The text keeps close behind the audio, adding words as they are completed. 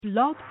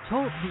Blog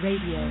Talk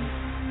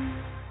Radio.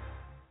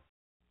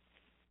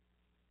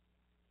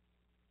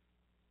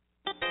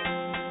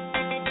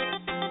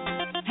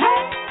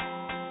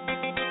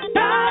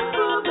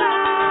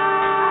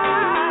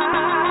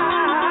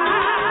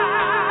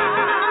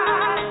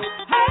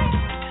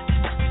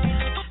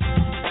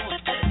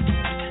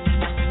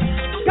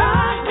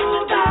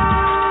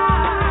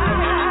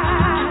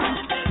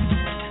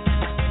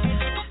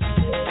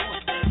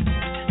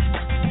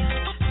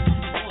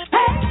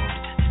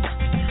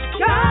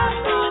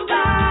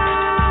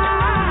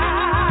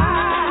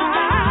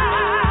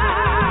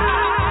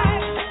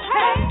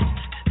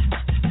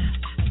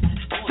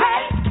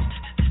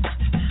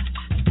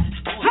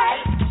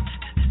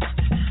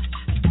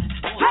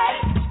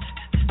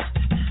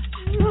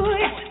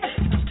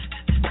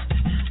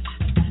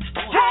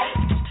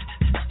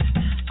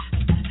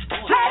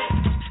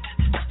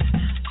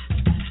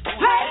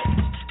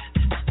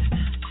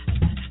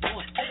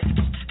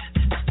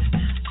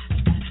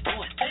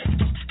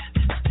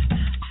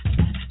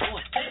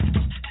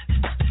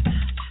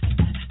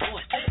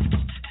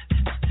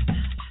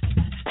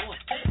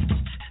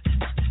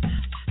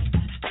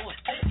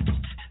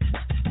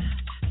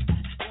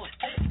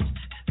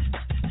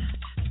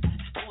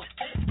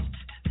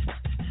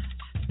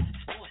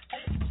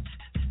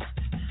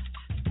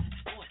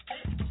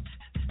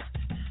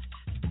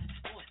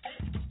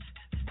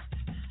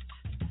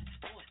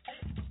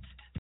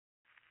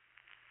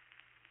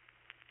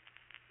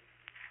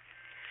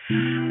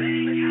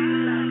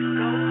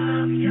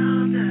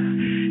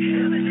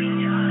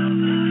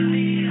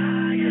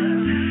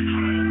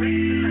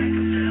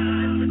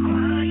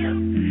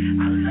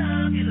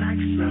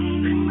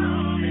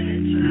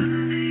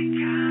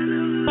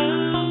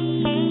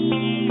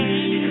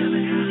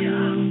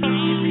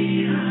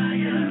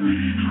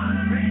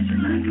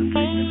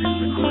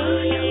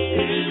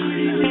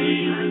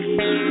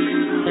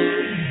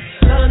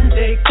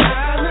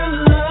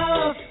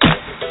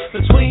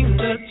 Between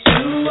the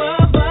two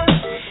of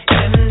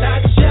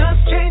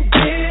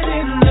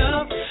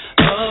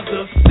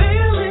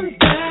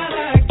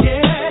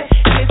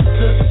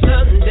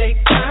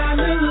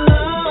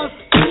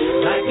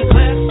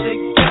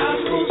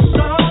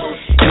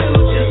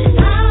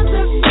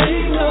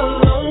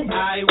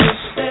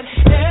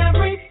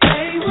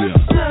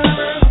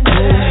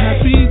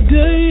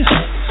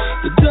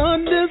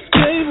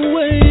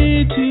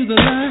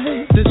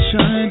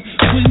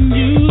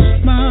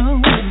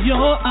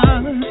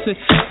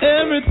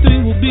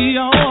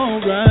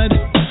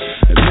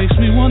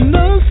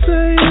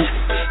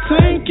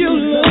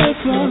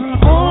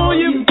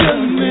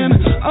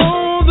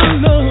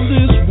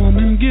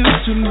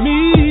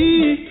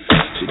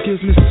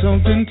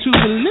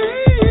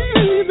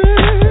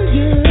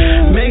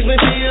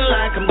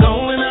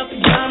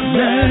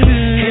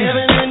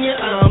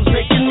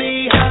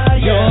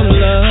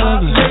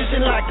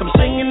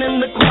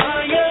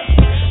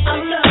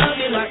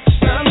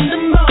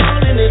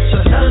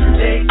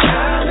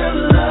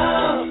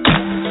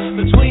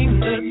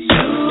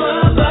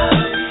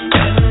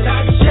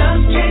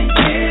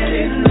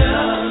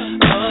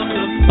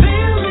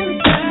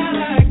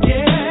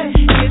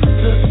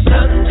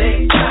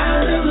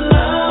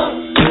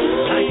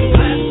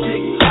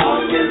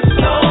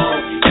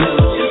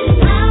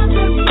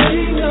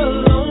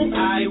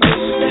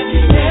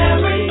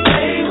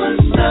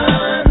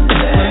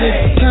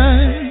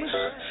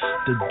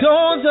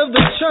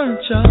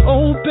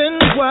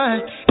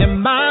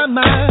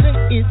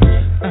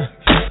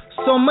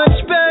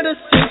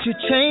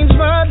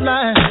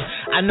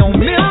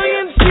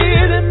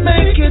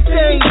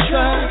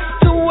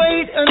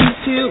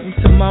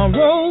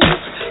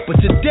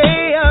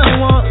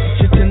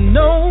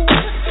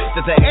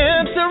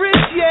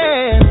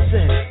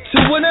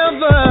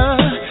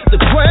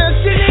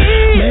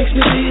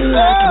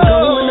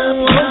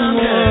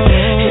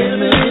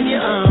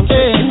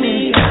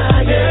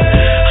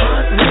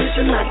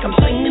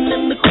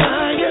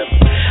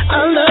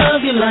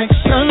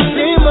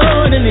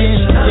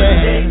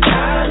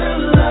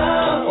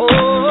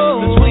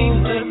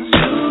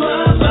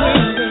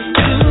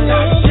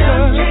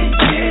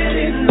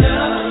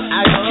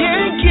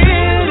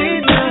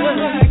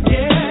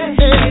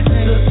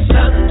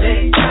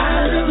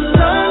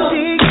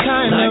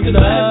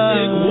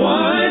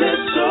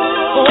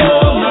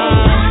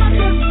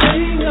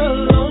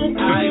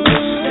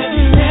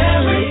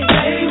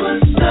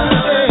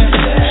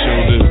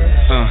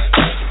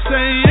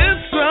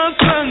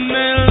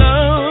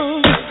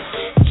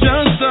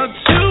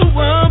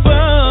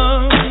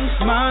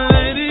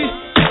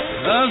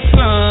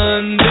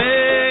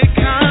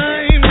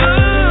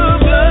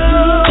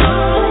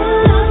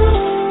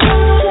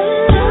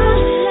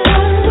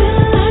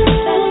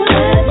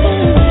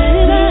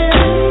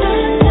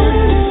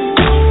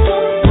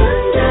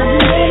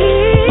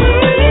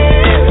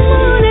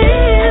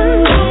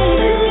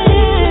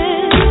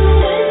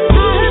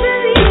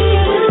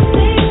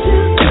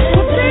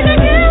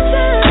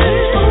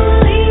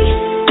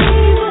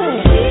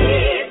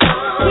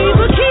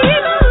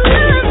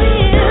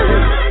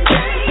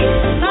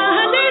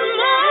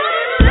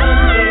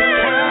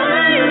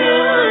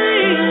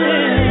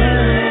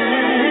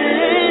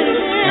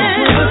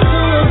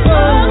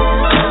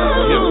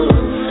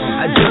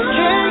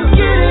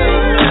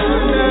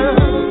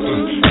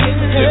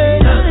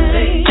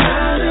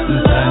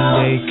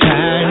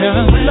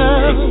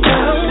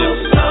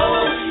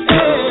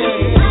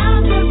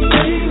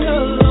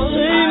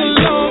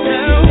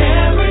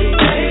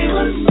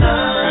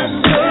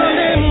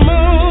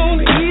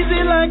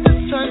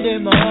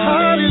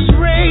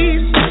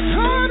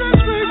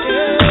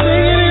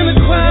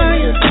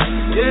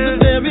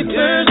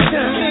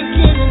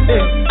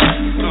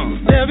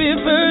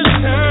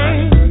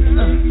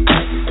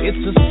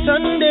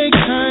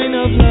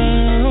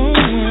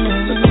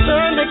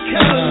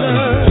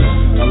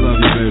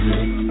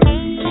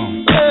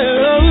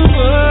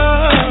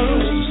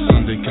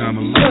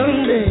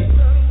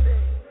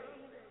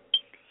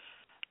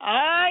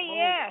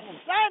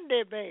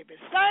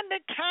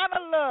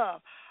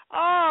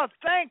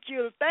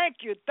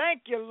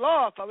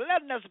Lord, for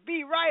letting us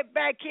be right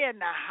back here in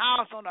the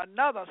house on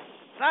another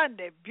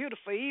Sunday,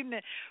 beautiful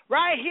evening,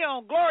 right here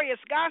on Glorious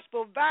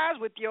Gospel Vibes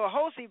with your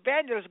host,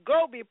 Evangelist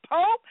Gobi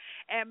Pope,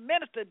 and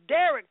Minister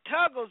Derek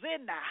Tuggles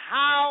in the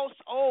house.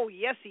 Oh,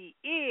 yes, he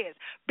is.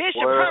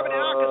 Bishop Herbert and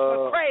Marcus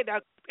McCray,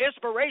 the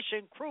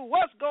Inspiration Crew.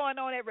 What's going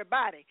on,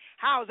 everybody?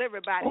 How's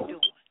everybody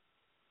doing?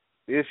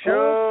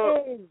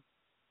 Bishop.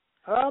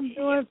 I'm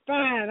doing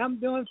fine. I'm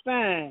blessed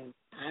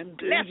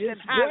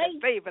and highly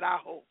favored, I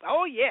hope.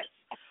 Oh, yes.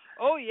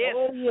 Oh, yes.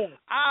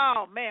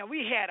 Oh, man, we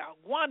had a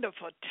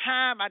wonderful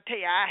time. I tell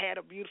you, I had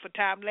a beautiful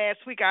time last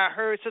week. I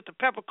heard Sister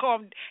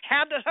Peppercorn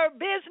handled her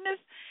business.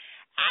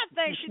 I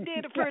think she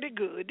did it pretty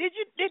good. Did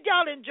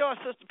y'all enjoy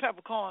Sister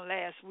Peppercorn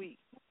last week?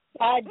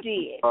 I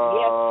did.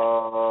 Well.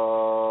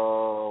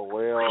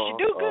 She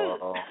do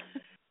good.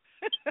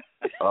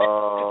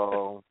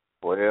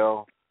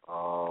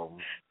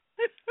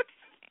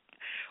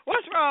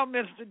 What's wrong,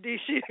 Mr. D?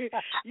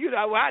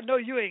 I know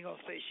you ain't gonna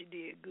say she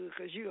did good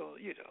because you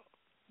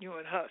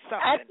and her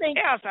something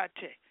else.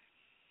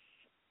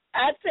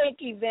 I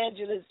think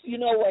Evangelist, you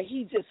know what?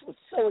 He just was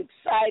so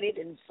excited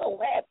and so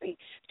happy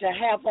to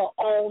have her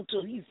on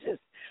till he's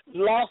just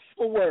lost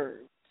for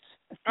words.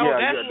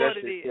 That's what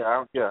it is.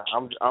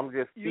 I'm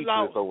just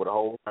speechless over the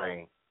whole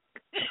thing.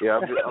 Yeah,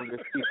 I'm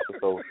just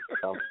speechless over.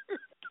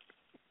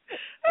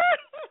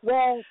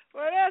 Well,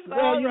 that's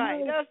all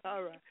right. That's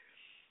all right.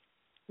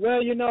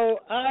 Well,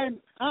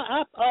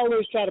 I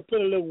always try to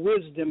put a little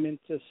wisdom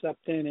into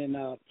something, and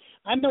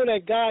I know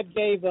that God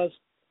gave us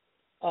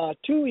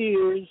 2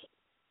 ears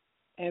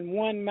and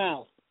 1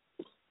 mouth,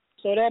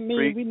 so that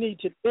means we need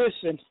to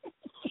listen.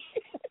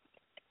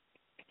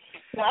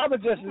 So I was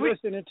just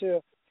listening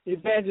to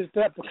Evangelist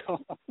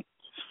Peppercorn.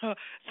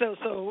 So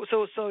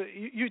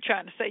you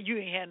trying to say you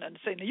ain't had nothing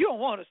to say? Now you don't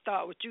want to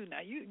start with you now.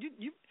 You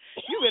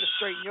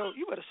better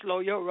you better slow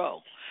your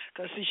roll,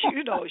 because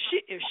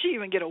if she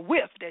even get a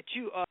whiff that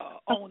you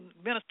on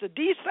Minister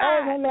D's side.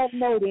 I don't let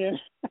know then.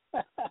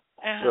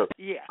 Look,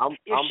 yeah. I'm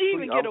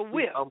get a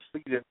whiff. I'm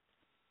pleading.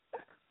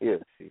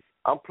 Yes,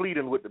 I'm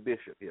pleading with the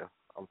bishop. Yeah,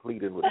 I'm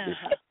pleading with the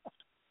bishop.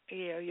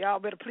 Yeah, y'all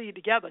better plead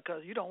together,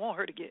 because you don't want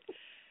her to get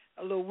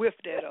a little whiff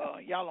that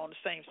y'all on the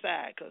same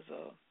side, because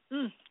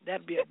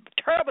that'd be a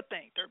terrible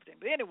thing.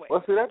 But anyway,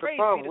 see, that's the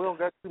problem. We don't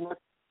got too much.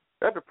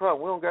 That's the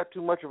problem. We don't got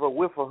too much of a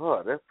whiff of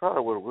her. That's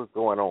probably what's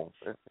going on.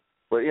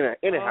 But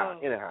anyhow,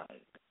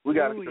 we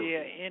got to. Oh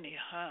yeah,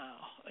 anyhow.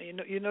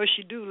 You know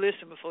she do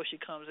listen before she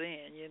comes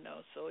in.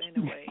 So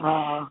anyway,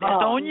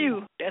 that's on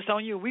you. That's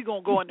on you. We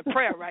gonna go into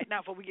prayer right now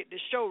before we get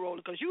this show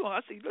rolling, because you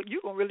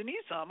gonna really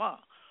need some, huh?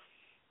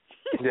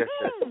 Yes.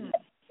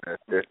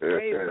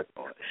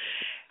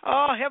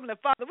 Oh, Heavenly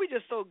Father, we're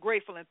just so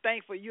grateful and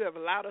thankful you have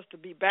allowed us to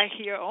be back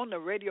here on the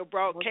radio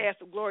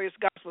broadcast of Glorious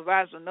Gospel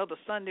Vibes another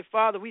Sunday.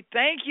 Father, we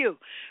thank you.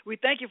 We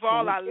thank you for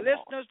all our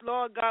listeners,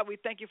 Lord God. We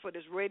thank you for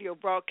this radio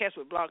broadcast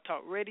with Blog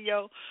Talk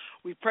Radio.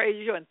 We praise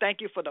you and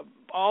thank you for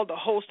all the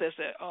hosts that's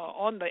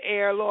on the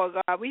air, Lord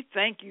God. We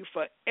thank you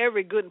for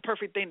every good and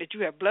perfect thing that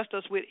you have blessed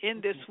us with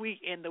in this week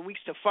and the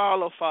weeks to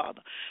follow,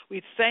 Father.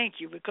 We thank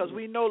you because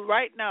we know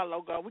right now,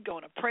 Lord God, we're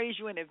going to praise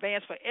you in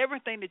advance for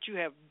everything that you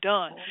have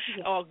done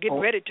or getting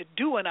ready to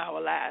do in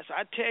our lives.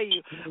 I tell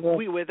you,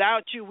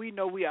 without you, we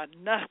know we are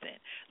nothing.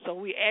 So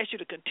we ask you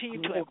to continue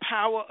to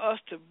empower us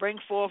to bring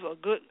forth a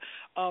good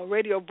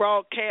radio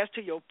broadcast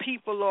to your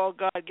people, Lord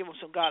God. Give them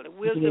some godly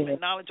wisdom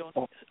and knowledge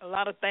on a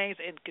lot of things,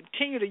 and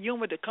continue the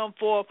humor to come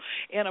forth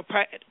in a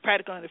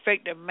practical and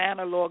effective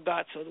manner, Lord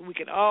God, so that we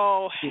can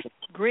all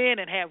grin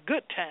and have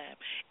good time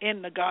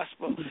in the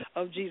gospel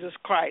of Jesus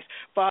Christ,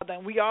 Father.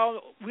 And we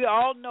all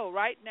know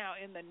right now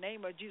in the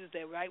name of Jesus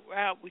that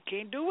we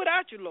can't do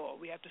without you, Lord.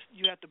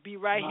 You have to be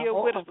right here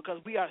with us, because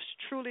we are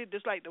truly,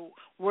 just like the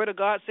Word of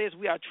God says,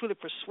 we are truly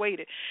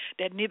persuaded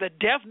that neither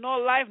death nor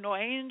life, nor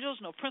angels,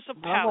 nor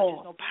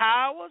principalities, no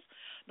powers,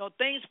 no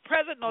things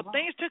present, no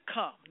things to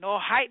come, no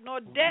height, nor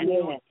depth,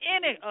 nor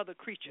any other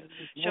creature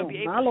shall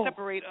be able to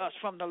separate us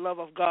from the love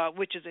of God,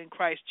 which is in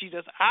Christ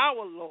Jesus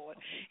our Lord.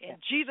 In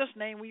Jesus'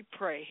 name we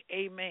pray.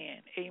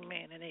 Amen,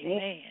 amen, and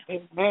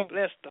amen.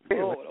 Bless the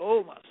Lord,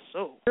 oh my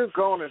soul. Just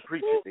go on and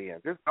preach it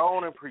then. Just go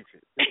on and preach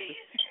it.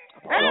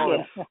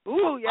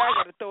 Ooh, yeah,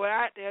 I got to throw it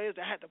out there.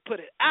 I have to put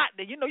it out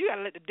there. You got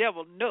to let the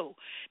devil know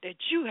that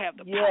you have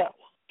the power.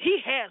 He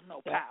has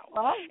no power,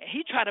 and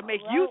he try to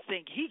make you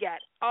think he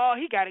got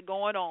it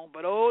going on.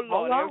 But oh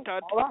Lord, every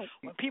time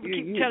when people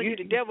keep telling you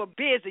the devil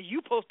busy,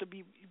 you supposed to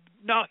be.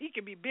 No, he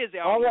can be busy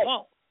all he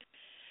wants.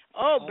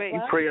 Oh baby,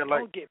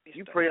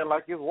 you praying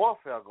like there's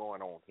warfare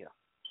going on here.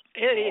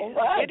 It is.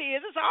 It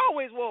is. It's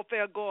always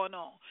warfare going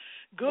on.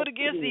 Good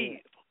against evil.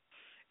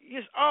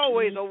 It's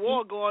always a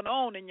war going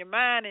on in your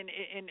mind and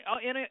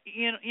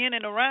in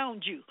and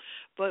around you.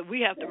 But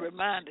we have to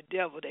remind the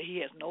devil that he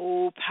has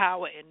no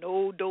power and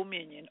no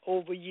dominion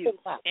over you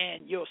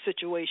and your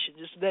situation.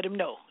 Just let him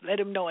know. Let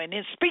him know. And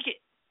then speak it.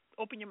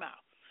 Open your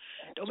mouth.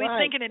 Don't be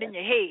thinking it in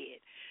your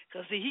head.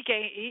 Because he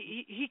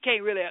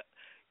can't really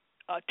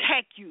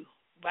attack you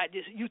by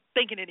just you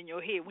thinking it in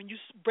your head. When you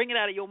bring it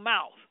out of your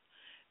mouth,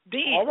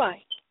 then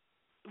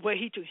where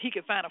he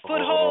can find a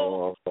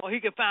foothold, or he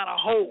can find a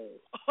hole,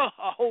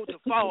 a hole to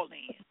fall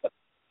in.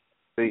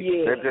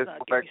 See, that just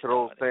goes back to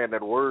those saying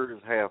that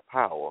words have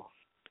power.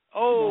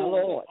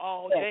 Oh,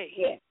 all day.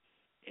 Yeah.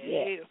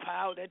 The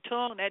power, that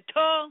tongue,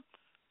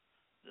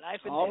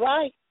 life and all death.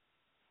 right.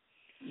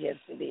 Yes,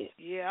 it is.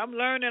 Yeah, I'm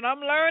learning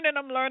lots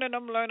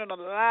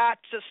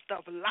of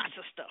stuff.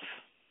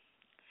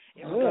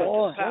 In regards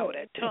to the power of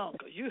that tongue.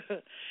 Cause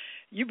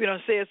you been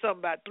on saying something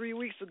about 3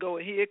 weeks ago,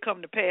 and here it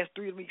come to pass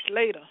 3 weeks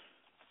later.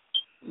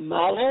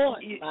 My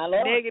Lord.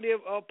 Negative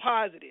or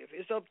positive,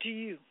 it's up to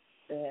you.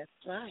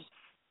 That's right.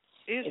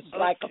 It's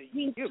like a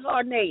pink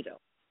tornado.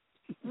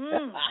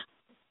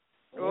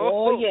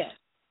 Oh yeah.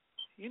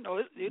 You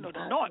know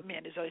the North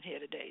Man is in here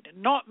today. The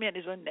North Man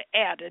is in the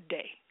air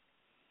today.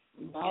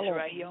 He's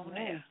right here on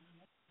there.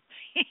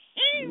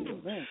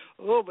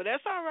 Oh, but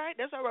that's all right.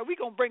 That's all right. We're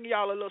going to bring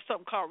y'all a little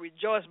something called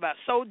Rejoice by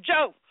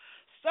Sojo.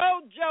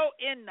 Sojo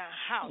in the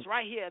house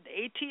right here at the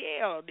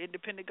ATL, the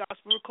Independent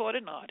Gospel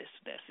Recording Artist.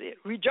 That's it.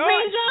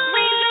 Rejoice.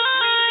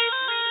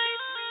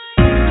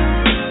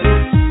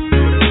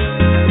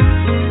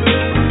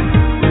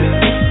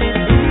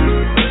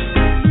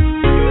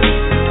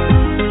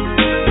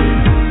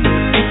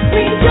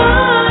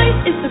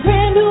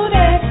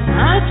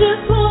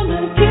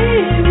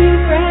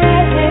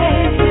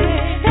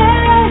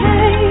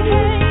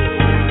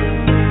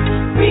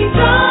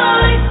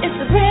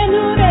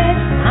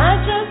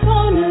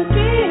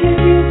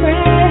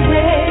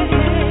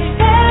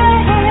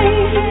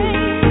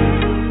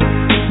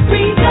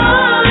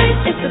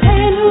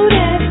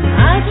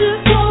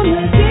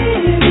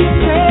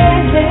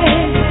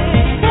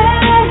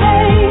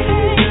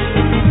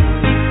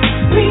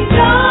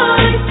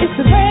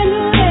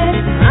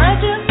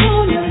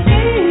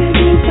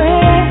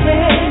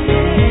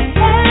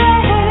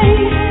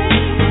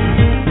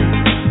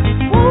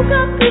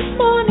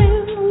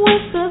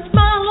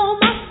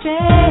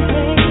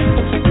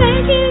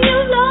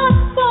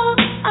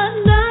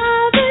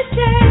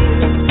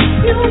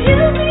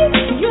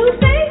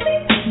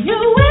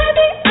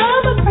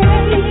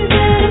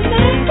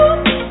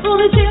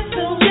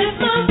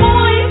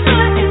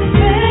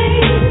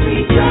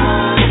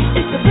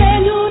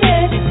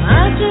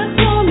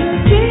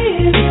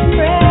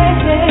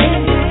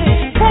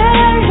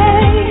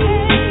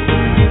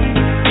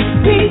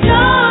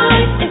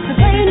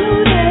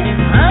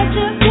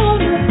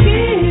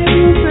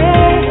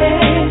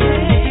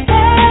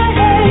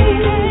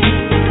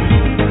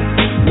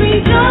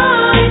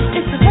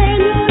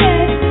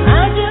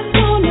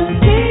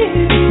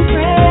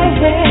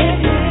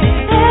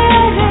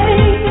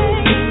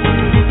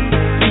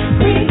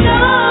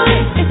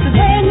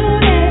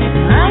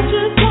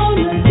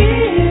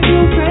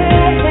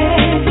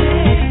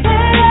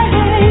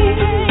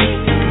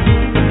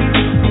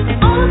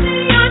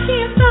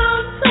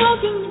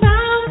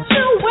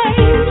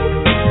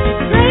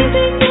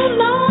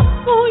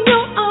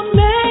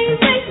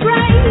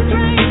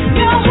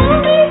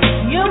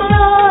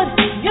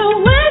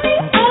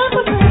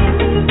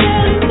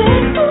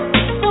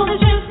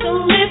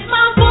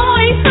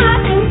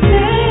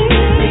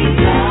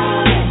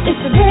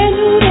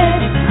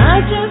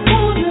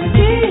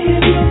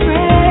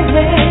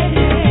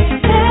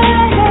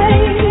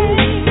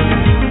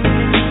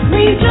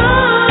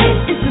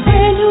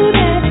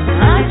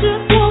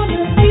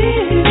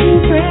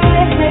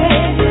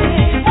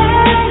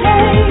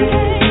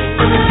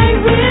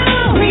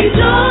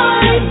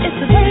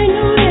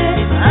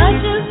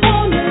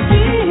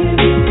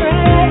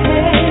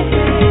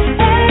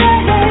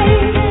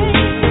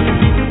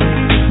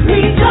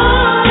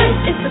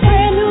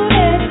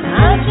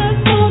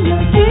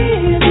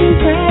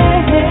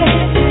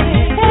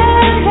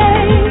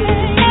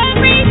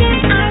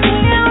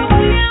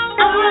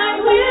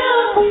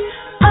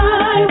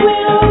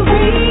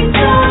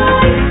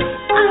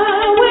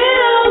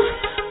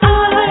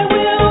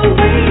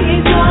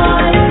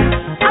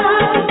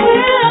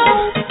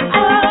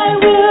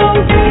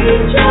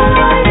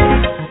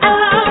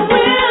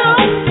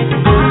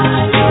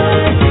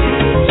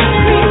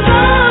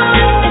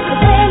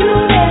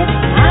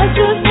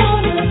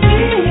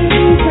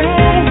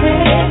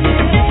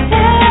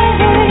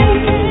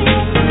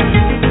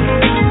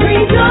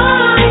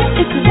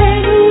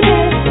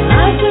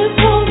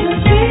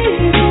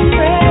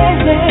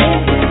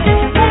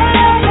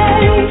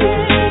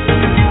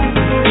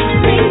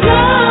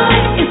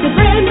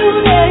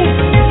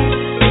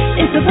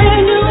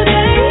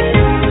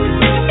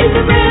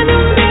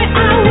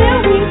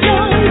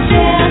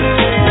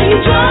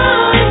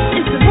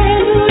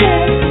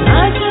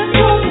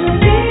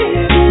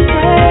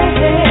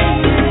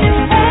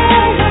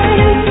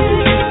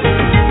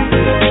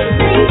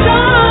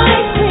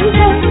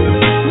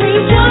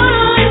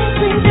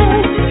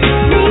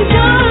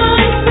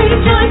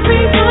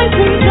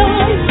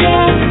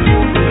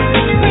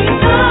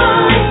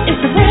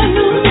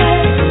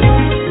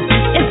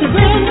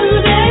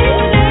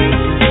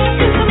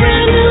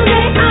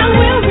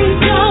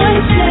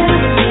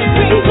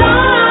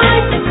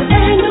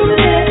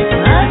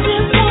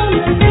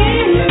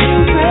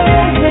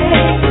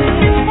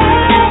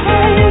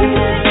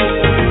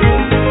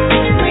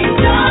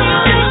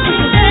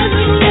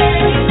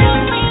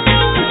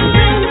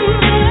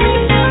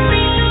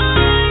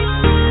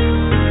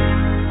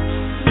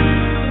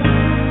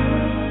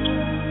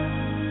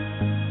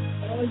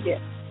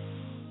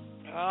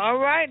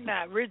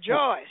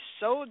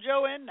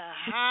 Sojo in the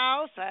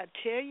house. I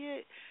tell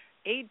you,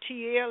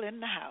 ATL in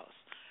the house.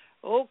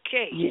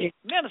 Okay, Yeah.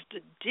 Minister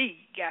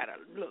D got a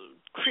little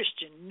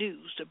Christian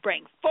news to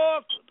bring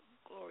forth for the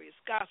glorious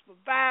gospel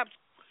vibes.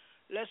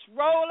 Let's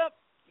roll up.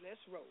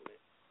 Let's roll it.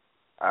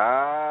 All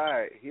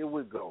right, here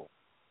we go.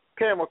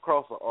 Came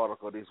across an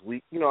article this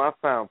week, I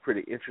found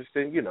pretty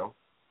interesting,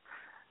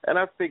 and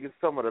I figured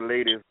some of the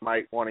ladies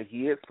might want to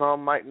hear it,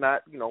 some might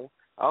not,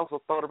 I also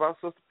thought about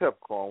Sister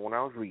Peppercorn when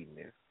I was reading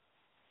this.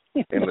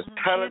 And the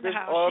title of this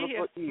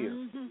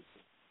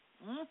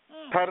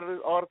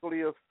article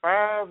is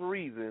 5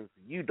 Reasons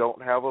You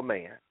Don't Have a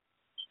Man.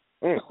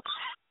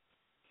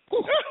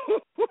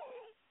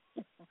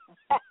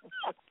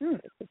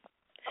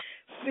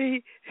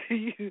 See,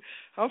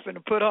 I'm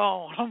finna put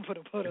on. I'm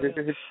finna put on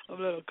a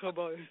little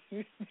cowboy.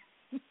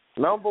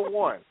 Number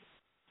one,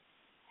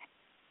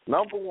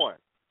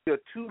 you're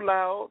too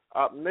loud,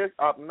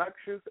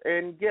 obnoxious,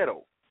 and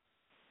ghetto.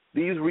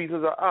 These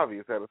reasons are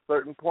obvious. At a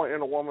certain point in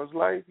a woman's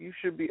life, you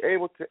should be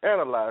able to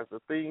analyze the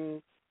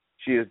things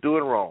she is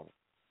doing wrong.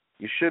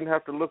 You shouldn't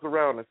have to look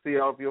around and see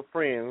all of your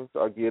friends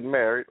are getting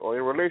married or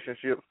in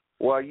relationships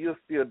while you're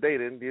still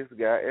dating this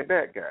guy and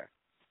that guy.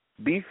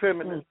 Be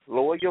feminine,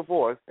 lower your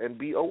voice, and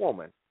be a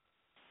woman.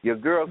 Your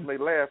girls may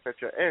laugh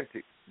at your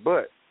antics,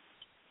 but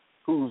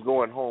who's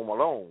going home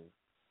alone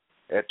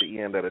at the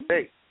end of the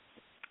day?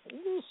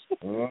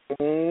 All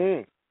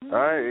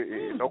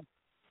right,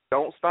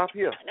 don't stop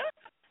here.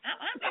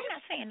 I'm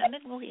not saying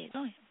nothing.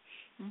 Go ahead.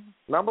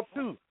 Number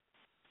 2,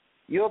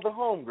 you're the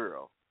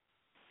homegirl.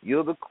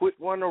 You're the quick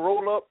one to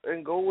roll up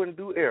and go and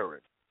do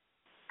errands.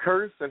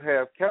 Curse and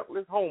have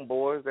countless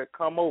homeboys that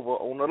come over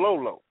on the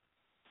low.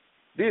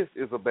 This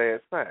is a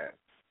bad sign.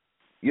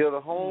 You're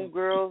the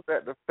homegirls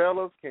that the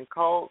fellas can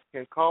call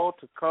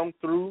to come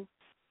through,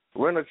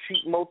 rent a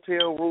cheap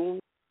motel room,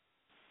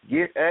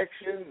 get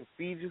action, and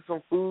feed you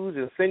some food,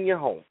 and send you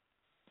home.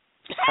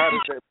 How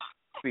does that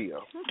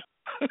feel?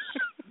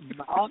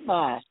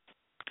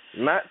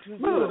 Not too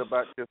good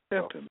about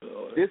yourself.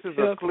 This is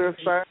a clear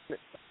sign.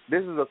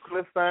 This is a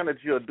clear sign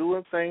that you're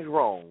doing things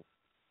wrong.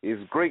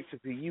 It's great to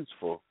be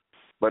useful,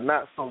 but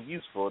not so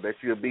useful that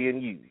you're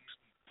being used.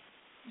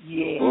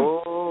 Yeah.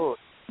 Oh,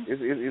 it's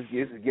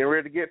getting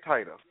ready to get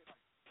tighter.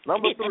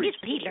 Number 3.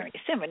 He learned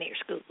at seminary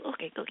school.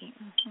 Okay, go ahead.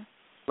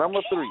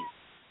 Number 3.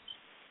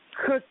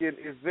 Cooking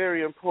is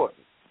very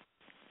important.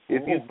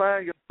 If you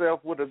find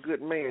yourself with a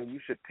good man, you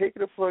should take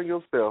it upon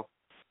yourself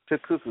to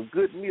cook a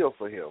good meal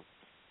for him.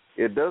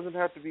 It doesn't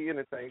have to be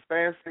anything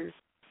fancy,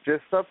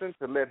 just something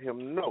to let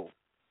him know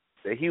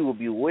that he will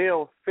be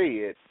well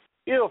fed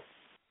if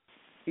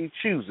he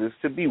chooses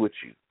to be with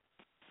you.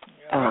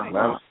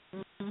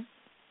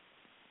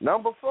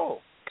 Number 4.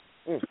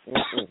 You're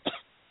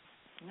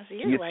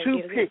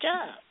too picky.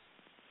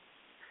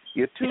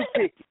 You're too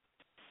picky.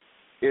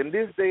 In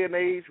this day and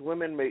age,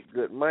 women make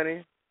good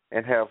money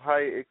and have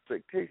higher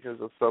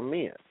expectations of some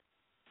men.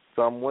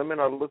 Some women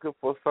are looking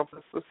for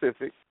something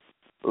specific,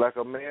 like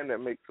a man that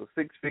makes a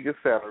 6-figure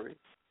salary,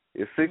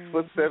 is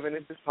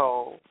 6'7"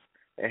 tall,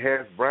 and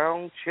has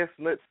brown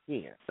chestnut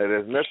skin. Now,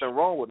 there's nothing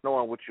wrong with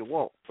knowing what you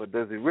want, but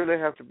does he really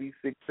have to be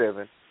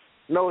 6'7"?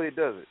 No, he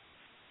doesn't.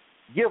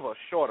 Give a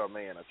shorter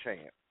man a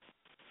chance.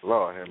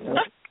 Lord have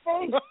mercy.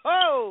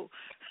 Oh,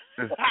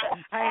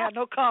 I have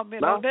no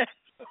comment on that.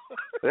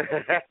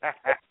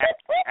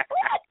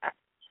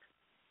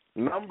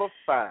 Number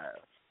 5,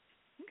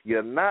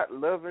 you're not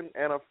loving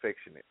and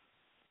affectionate.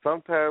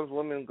 Sometimes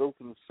women go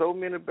through so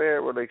many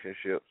bad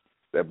relationships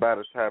that by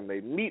the time they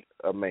meet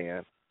a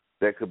man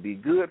that could be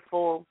good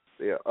for them,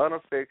 they are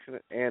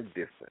unaffectionate and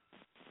distant.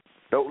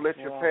 Don't let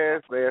your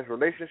past bad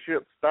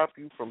relationships stop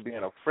you from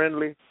being a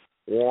friendly,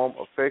 warm,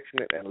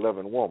 affectionate, and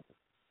loving woman.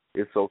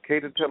 It's okay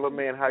to tell a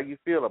man how you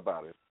feel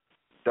about it.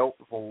 Don't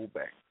hold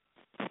back.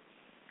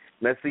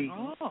 Now, see,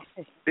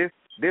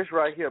 this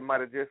right here might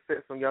have just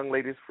set some young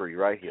ladies free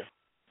right here.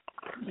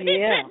 It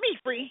set me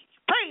free.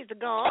 Praise the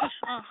God.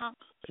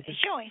 It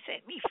sure ain't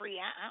set me free.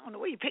 I don't know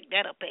where you picked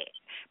that up at.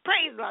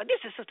 Praise the Lord.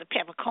 This is Sister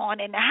Peppercorn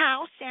in the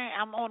house.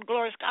 I'm on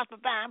Glorious Gospel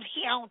Vibes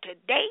here on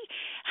today.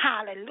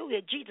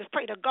 Hallelujah. Jesus,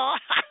 pray to God.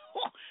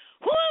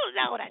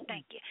 Lord, I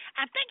thank you.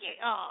 I think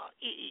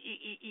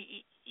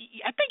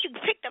you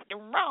picked up the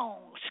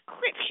wrong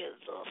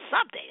scriptures or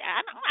something.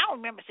 I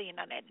don't remember seeing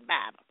none of that in the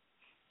Bible.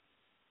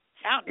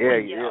 I don't know where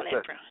you get all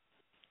that from.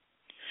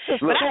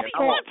 But I see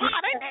one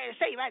part in there that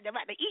say about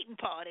the eating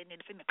part and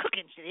the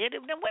cooking. The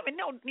women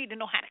need to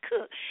know how to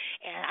cook.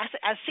 And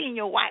I seen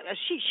your wife.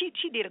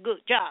 She did a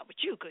good job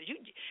with you because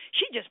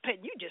she just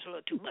petting you just a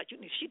little too much.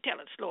 She tell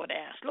her to slow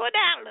down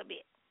a little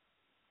bit.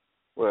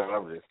 Well,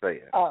 I'm just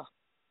saying.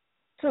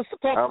 Sister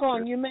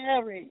Peppercorn, you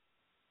married?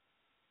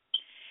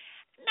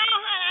 No,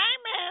 honey, I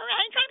ain't married.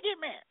 I ain't trying to get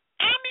married.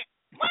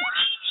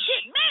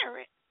 Get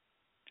married?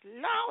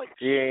 Lord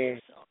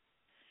Jesus.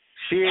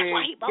 She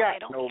ain't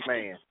got no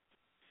man.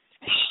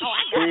 Oh,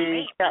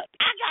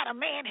 I got a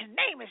man. His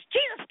name is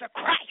Jesus the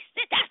Christ.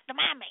 That's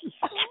my man.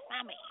 That's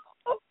my man.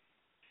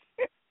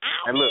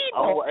 And look,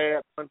 I'm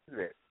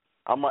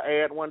going to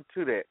add one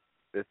to that.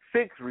 The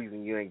 6th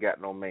reason you ain't got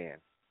no man.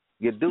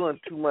 You're doing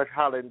too much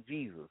hollering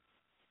Jesus.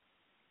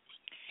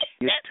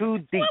 You're too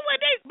deep.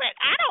 But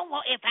I don't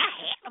want, if I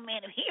had a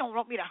man, if he don't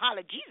want me to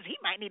holler Jesus, he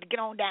might need to get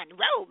on down the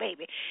road,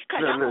 baby.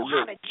 Because I'm going to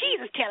holler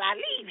Jesus till I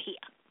leave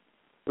here.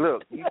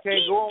 Look, you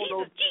can't go on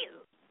no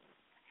Jesus.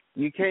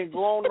 You can't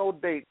go on no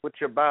date with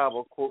your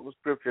Bible, quoting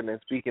scripture and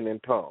speaking in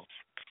tongues.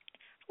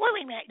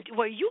 Wait a minute.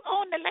 Were you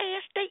on the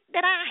last date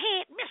that I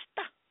had,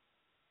 mister?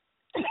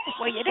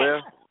 Were you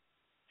there?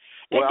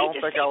 Well, and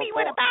did you see me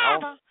with a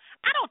Bible?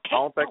 I don't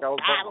take no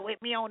Bible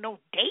with me on no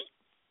date.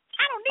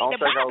 I don't need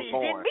the Bible. It's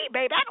in me,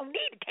 baby. I don't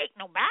need to take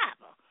no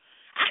Bible.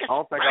 I can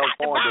spread out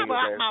the Bible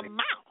out my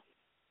mouth.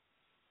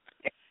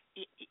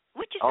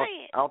 What you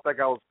saying? I don't think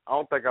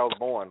I was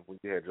born when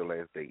you had your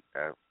last date.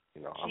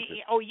 You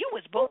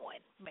was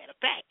born. Matter of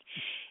fact,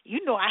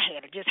 you know I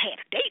just had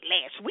a date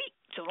last week,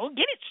 so don't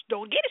get it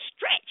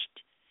stretched.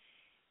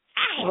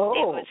 I had a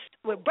date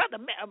with Brother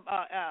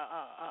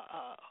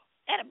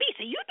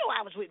Adabisa. You know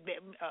I was with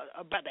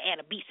Brother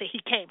Adabisa. He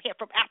came here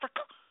from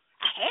Africa.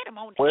 I had him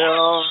on the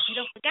air. You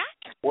don't forgot?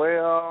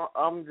 Well,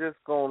 I'm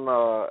just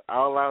gonna.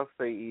 All I'll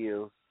say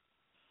is,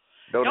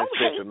 don't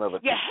expect another.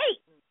 You're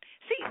hating.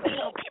 See,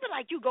 people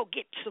like you go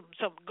get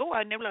some go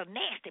out in them little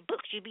nasty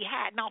books you be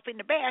hiding off in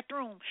the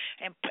bathroom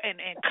and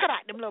cut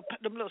out them little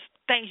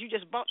things you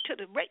just bought to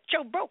the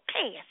Rachel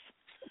broadcast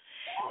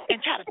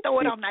and try to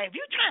throw it on. Now, if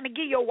you're trying to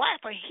give your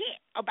wife a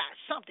hint about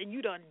something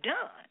you done,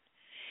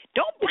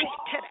 don't bring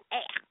it to the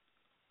air.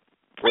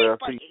 Pray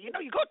for you. You know,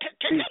 you go to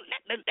church,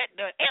 let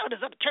the elders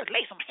of the church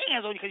lay some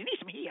hands on you because you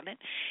need some healing.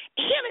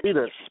 Healing in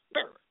your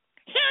spirit.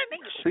 Healing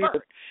in your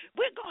spirit.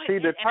 We're going to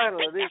the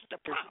title of this. That's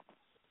the problem.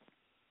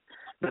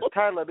 The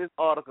title of this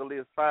article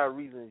is 5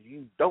 Reasons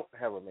You Don't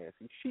Have a Man.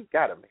 See, she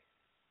got a man.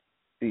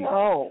 See,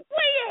 where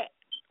at?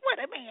 Where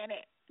the man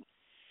at?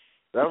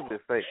 I'm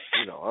just saying.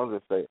 I'm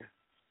just saying.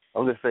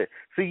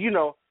 See,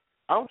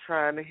 I'm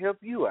trying to help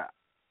you out.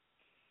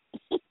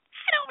 I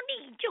don't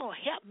need your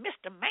help,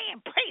 Mr. Man.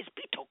 Praise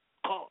be to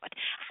God.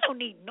 I don't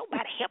need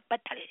nobody help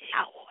but the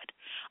Lord.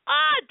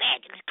 Oh,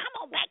 Evangelist, come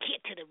on back here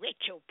to the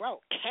Rachel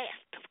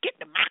broadcast. Get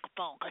the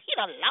microphone because he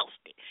done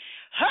lost it.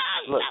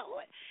 Oh,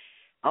 Lord.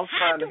 I'm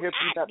trying to help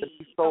you not to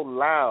be so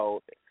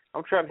loud.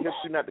 I'm trying to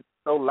help you not to be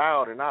so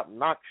loud and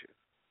obnoxious.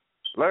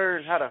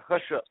 Learn how to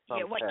hush up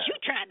sometimes. Yeah, what you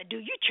trying to do?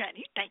 You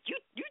think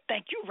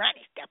you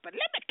running stuff, but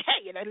let me tell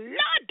you, the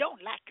Lord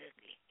don't like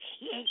ugly.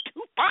 He ain't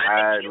too far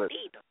from you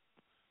either.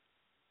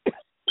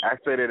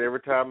 I say that every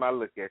time I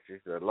look at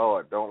you. The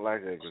Lord don't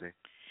like ugly.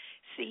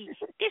 See,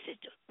 this is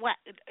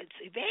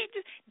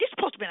Evangelist. This is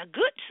supposed to be a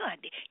good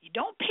Sunday. You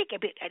don't pick a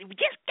bit. We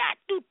just got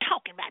through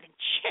talking about in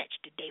church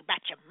today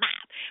about your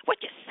mouth. What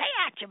you say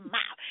out your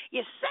mouth.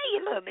 You say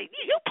you love me.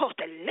 You're supposed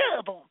to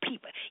love on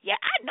people. Yeah,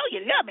 I know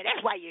you love me.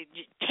 That's why you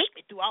just take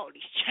me through all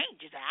these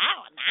changes.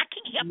 I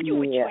can't help you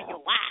with you and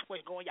your wife.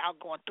 Y'all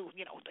going through.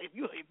 If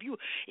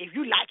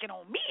you liking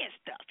on me and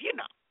stuff.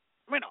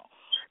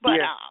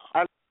 But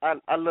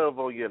I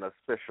love on you in a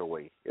special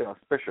way, in a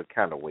special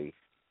kind of way.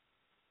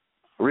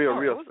 Real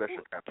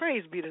special kind of way.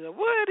 Praise be to God.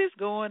 What is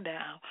going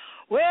down?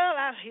 Well,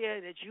 I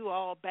hear that you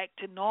all back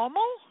to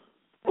normal.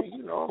 I'm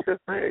just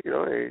saying,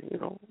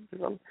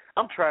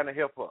 I'm trying to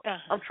help her.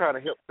 I'm trying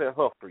to help set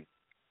her free.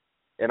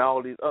 And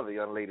all these other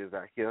young ladies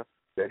out here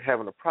that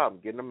having a problem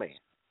getting a man.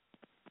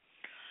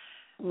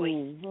 Well,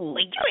 you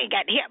ain't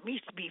got to help me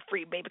to be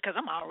free, baby, because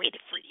I'm already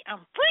free.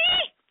 I'm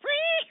free.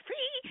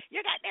 You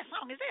got that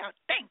song. Is there a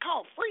thing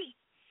called free?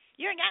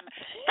 You ain't got to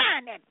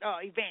find that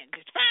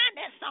Evangelist. Find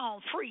that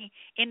song free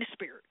in the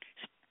spirit.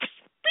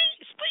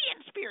 Free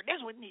in the spirit.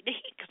 That's what he needs.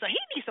 Because he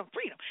needs some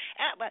freedom.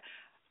 But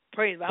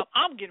praise God.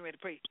 I'm getting ready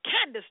to pray.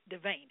 Candace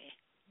Devaney.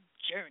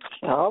 Journey.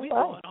 We're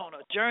going on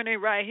a journey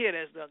right here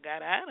that's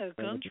got out of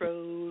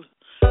control.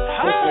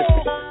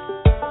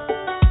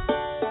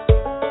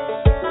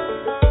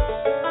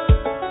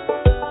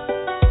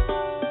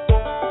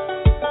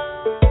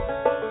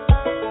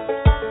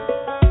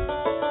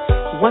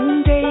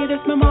 One day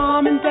there's my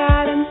mom and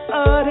dad, and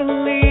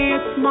suddenly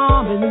it's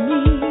mom and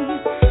me,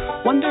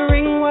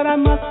 wondering what I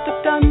must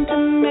have done to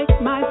make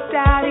my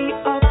daddy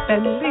up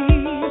and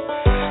leave.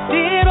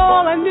 Did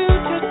all I knew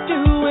to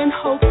do and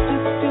hope to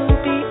still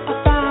be a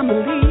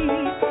family.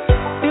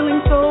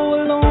 Feeling so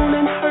alone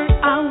and hurt,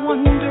 I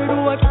wondered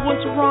what was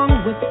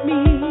wrong with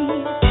me.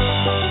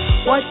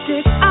 What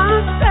did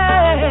I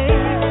say?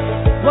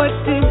 What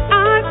did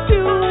I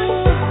do?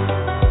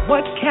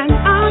 What can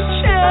I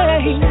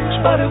change?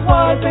 But it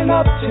wasn't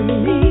up to me.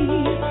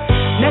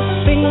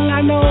 Next thing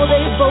I know,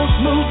 they both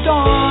moved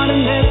on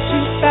and there's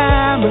two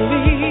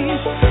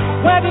families.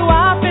 Where do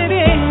I fit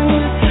in?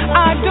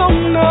 I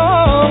don't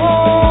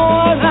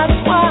know. That's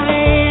why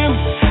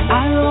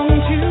I long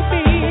to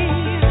be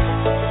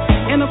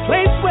in a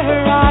place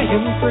where I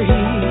am free.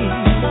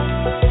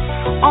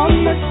 On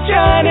this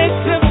journey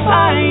to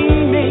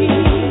find me,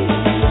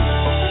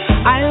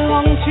 I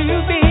long to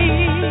be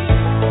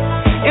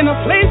in a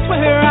place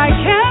where I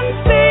can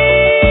see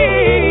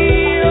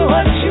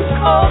what you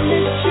call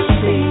me to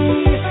be,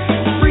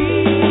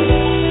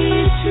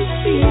 free to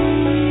be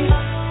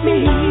me.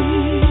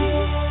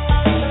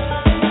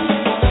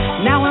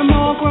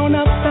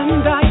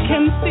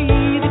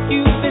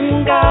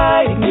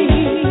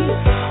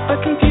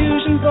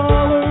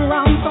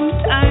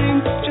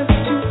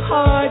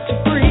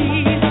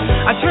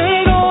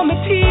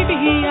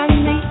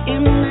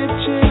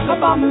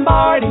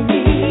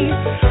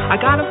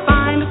 gotta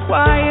find a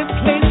quiet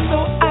place so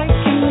I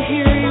can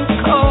hear you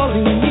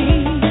calling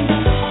me.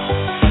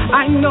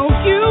 I know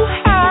you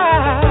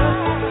have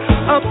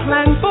a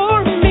plan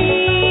for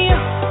me.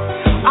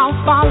 I'll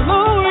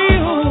follow you.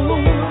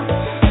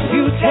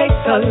 You take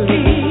the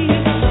lead.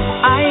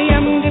 I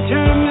am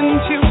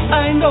determined to.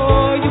 I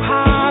know you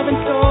have in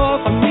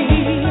store for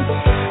me.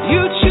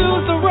 You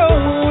choose the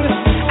road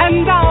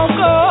and I'll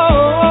go.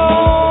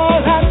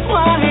 That's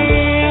why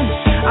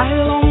I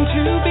long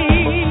to be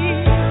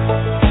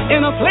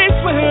in a place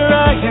where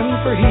I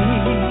am free.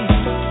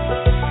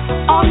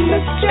 On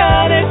this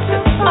journey to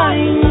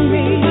find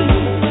me,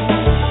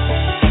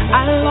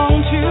 I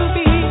long to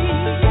be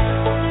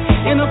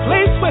in a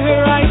place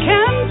where I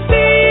can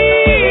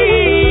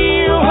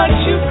see what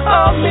you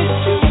call me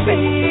to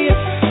be,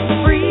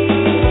 free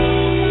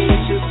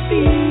to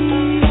be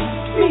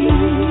me.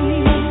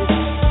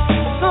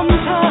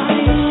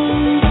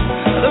 Sometimes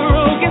the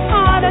road gets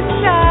hard and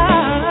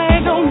I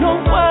don't know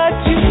what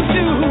to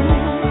do.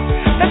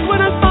 That's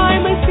when I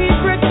find my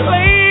secret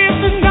place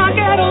and I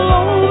get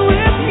alone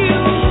with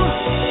you.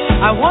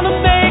 I want to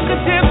make a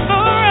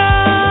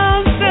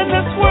difference in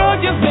this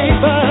world you made,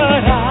 but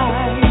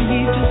I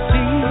need to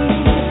see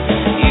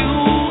you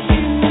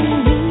in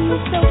me.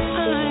 So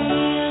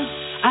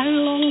I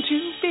long to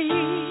be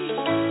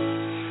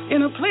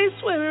in a place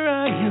where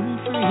I am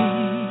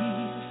free.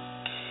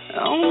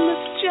 On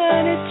this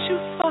journey to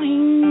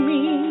find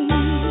me,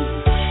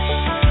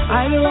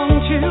 I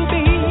long to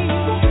be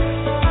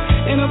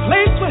in a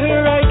place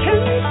where I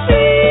can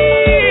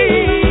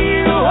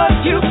see what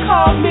you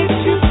call me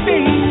to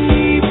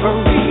be,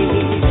 free.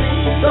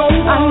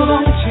 I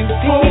long to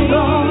be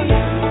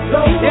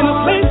in a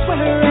place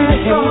where I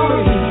am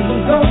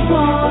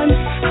free.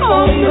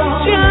 On this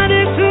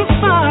journey to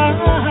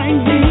find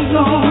me,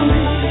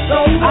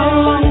 I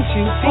long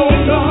to be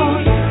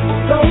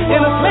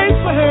in a place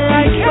where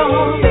I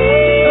can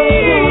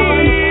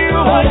see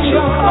what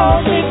you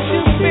call me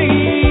to be.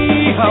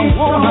 I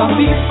wanna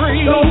be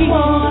free.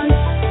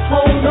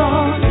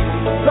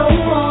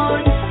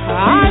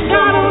 I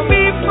gotta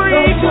be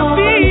free to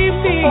be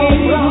me.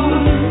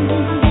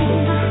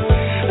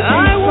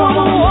 I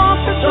wanna walk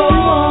this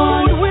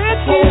road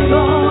with you.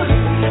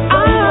 I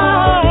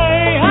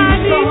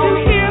need to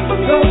hear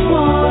from you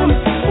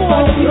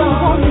what you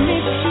want me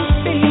to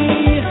be.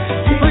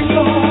 Free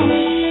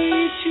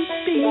to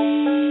be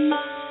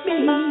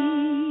me.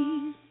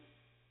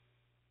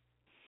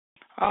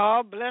 Oh,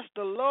 bless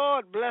the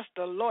Lord, bless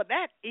the Lord.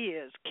 That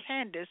is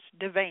Candace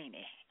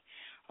Devaney.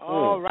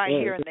 All right,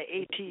 here in the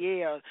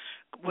ATL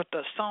with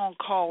a song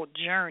called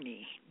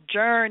Journey.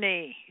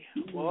 Journey.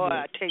 Boy,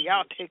 I tell you,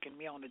 y'all taking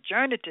me on a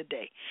journey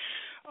today.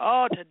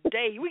 Oh,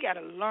 today we got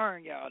to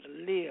learn, y'all, to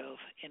live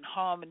in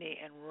harmony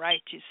and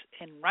righteously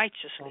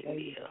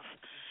live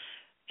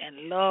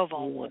and love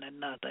on one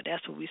another.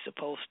 That's what we're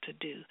supposed to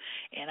do.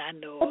 And I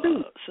know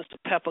Sister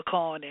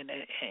Peppercorn and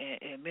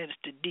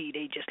Minister D,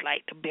 they just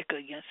like to bicker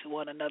against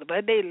one another,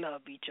 but they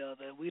love each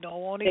other. We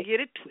don't want to get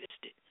it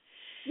twisted.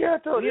 Yeah, I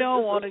told we you.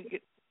 don't want to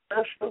get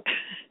special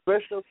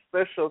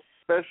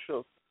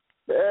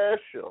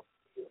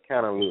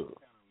kind of love.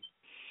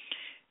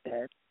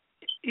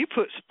 You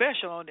put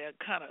special on there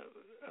kind of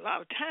a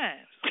lot of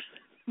times.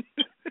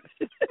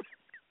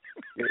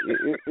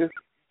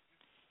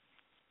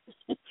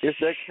 It's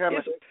that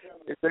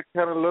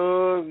kind of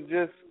love.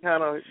 Just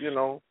kind of,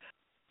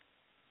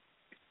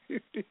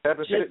 have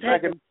to sit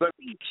back and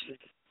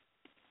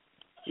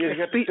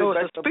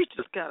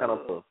speechless kind of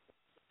love.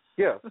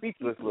 Yeah,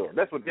 speechless love.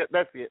 That's it.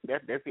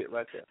 That's it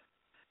right there.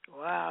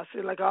 Wow, I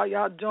feel like all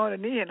y'all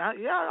joining in.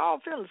 Y'all all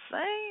feel the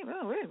same.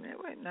 Oh, wait a minute,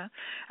 now.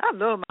 I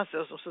love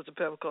myself some Sister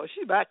Peppercorn.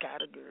 She my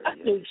kind of girl. I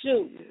do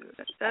too.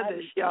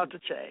 She ought to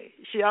change.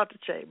 She ought to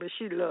change, but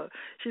she love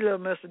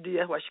Mr. D.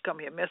 That's why she come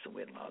here messing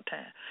with him all the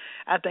time.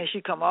 I think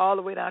she come all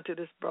the way down to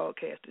this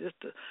broadcast just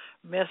to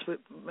mess with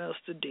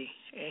Mr. D.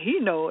 And he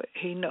know it.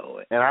 He know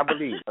it. And I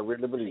believe. I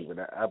really believe it.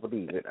 I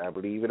believe it. I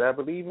believe it. I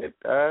believe it.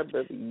 I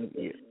believe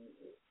it.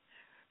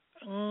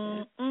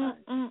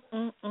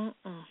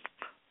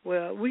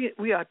 Well,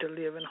 we ought to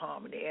live in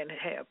harmony and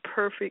have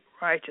perfect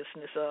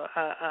righteousness.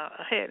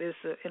 I had this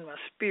in my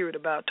spirit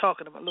about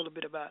talking a little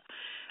bit about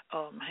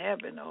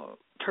having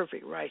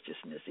perfect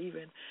righteousness,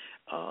 even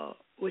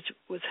which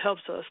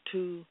helps us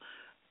to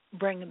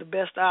bring the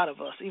best out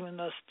of us, even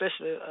us,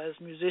 especially as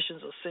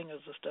musicians or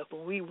singers and stuff.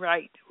 When we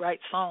write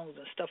songs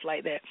and stuff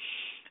like that,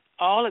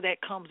 all of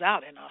that comes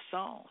out in our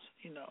songs.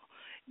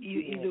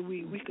 Either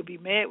we could be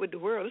mad with the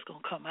world, it's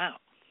gonna come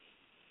out.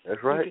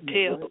 That's right. You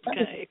can tell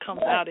it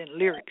comes out in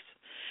lyrics,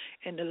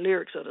 in the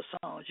lyrics of the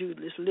songs. You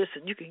just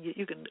listen. You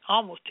can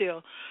almost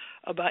tell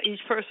about each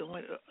person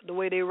the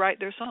way they write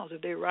their songs.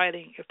 If they're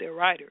writers,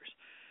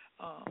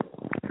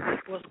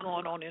 what's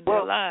going on in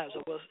their lives,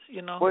 or what's.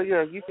 Well,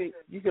 yeah,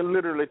 you can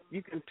literally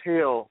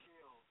tell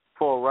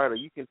for a writer.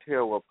 You can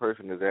tell what a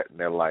person is at in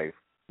their life.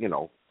 In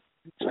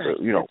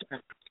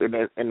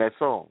that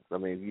song. I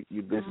mean,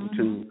 you listen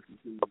to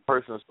a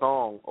person's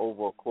song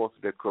over a course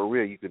of their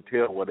career. You can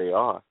tell where they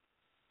are.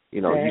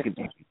 You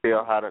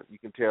You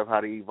can tell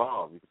how they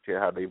evolve. You can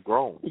tell how they've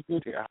grown. You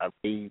can tell how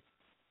they,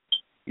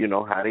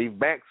 how they've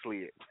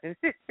backslid.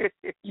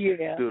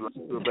 Yeah. to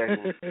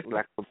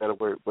lack of a better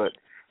word, but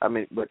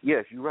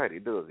yes, you're right.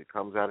 It does. It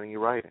comes out in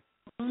your writing.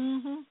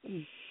 Mhm.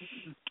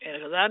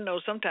 Because I know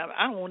sometimes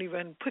I won't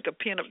even pick a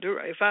pen up to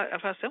write. If I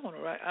say I want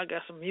to write, I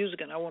got some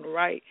music and I want to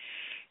write,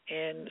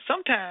 and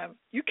sometimes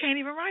you can't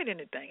even write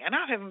anything. And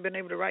I haven't been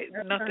able to write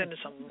nothing in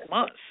some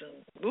months.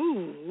 And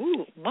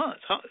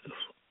months.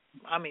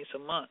 I mean,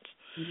 some months.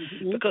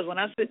 Mm-hmm. Because when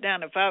I sit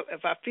down, if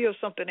I feel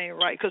something ain't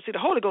right, because see, the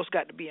Holy Ghost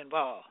got to be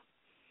involved.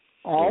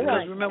 All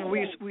right. Because remember,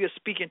 we are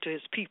speaking to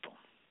His people.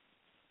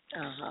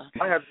 Uh-huh.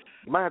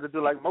 You might have to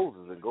do like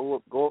Moses and go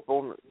up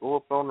on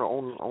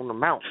the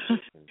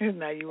mountain.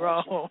 Now you're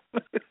wrong.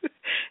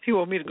 He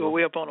want me to go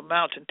way up on a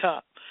mountain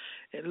top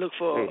and look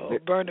for a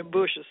burning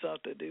bush or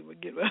something. They would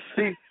get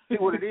see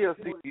what it is.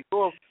 See,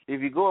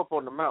 if you go up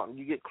on the mountain,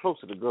 you get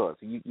closer to God.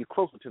 So you're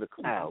closer to the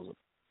clouds.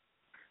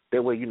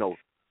 That way, he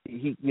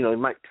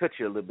might touch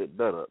you a little bit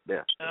better up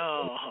there.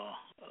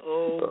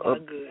 My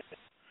goodness.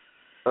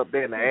 Up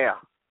there in the air.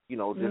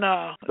 I'll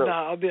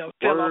be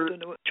fell off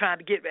trying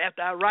to get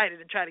after I write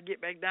it and try to get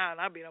back down.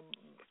 I'll be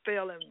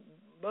fell and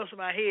busting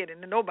my head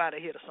and then nobody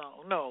hear the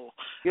song. No.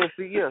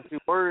 See,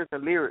 words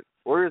and lyrics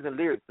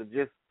are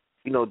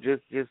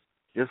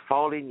just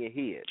fall in your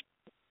head,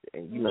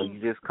 and you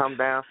just come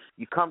down.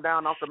 You come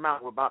down off the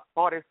mountain with about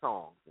 40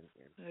 songs.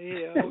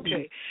 Yeah,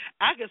 okay.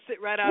 I can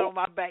sit right out on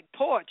my back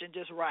porch and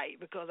just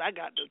write because I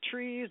got the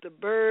trees, the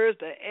birds,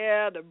 the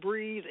air, the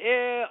breeze,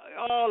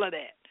 all of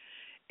that.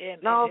 You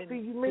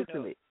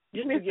missing it.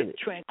 Just to get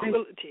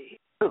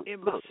tranquility in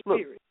my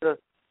spirit. The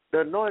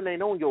anointing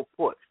ain't on your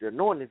porch. The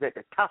anointing is at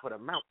the top of the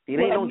mountain. It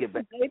ain't on your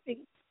back.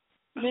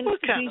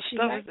 What kind of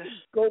stuff is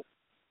that?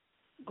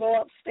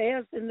 Go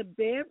upstairs in the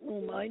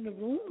bedroom or in the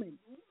room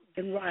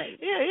and write.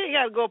 Yeah, you ain't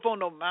got to go up on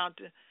no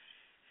mountain.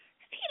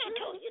 He done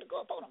told you to go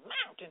up on a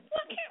mountain.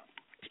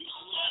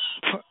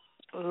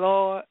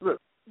 Lord,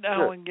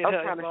 I wouldn't get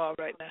her involved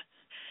right now.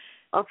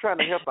 I'm trying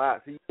to help her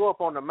out. So you go up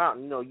on the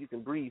mountain, you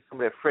can breathe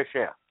some of that fresh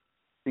air.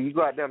 So you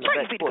go out there in the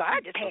back porch. I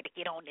just had to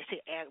get on this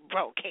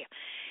broadcast.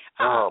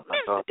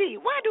 Mr.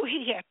 D, why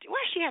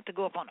she have to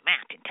go up on the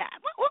mountaintop?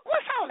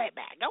 What's all that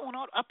about? Going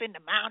up in the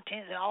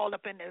mountains and all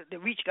up in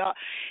the reach God.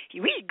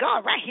 You reach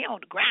God right here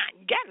on the ground.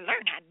 You got to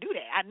learn how to do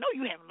that. I know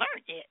you haven't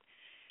learned yet.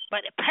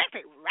 But the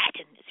perfect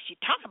righteousness, she's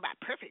talking about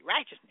perfect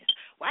righteousness.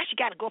 Why she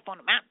got to go up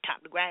on the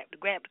mountaintop to grab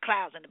the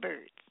clouds and the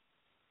birds?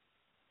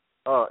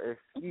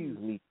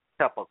 Excuse me,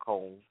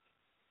 peppercorn.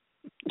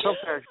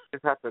 Sometimes you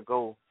just have to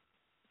go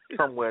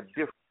somewhere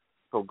different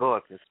so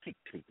God can speak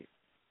to you.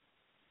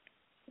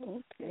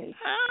 Okay.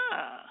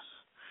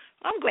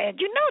 I'm glad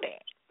you know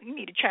that. You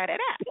need to try that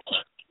out.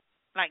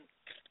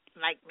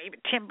 Like maybe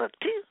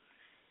Timbuktu.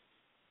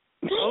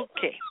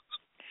 Okay.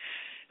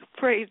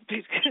 Praise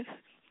be to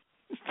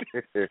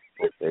God.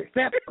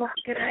 Peppercorn,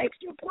 can I ask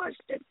you a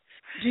question?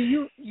 Do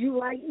you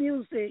like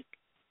music?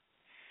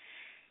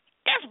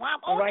 That's why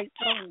I'm on right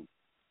song.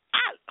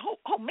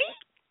 Who me?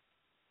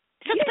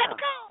 Peppercorn?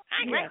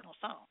 I ain't writing no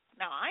song.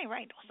 No, I ain't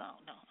writing no song.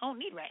 No, I don't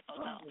need to write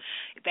no song.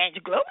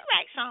 Evangelist Glover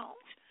write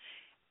songs.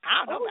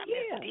 I don't know about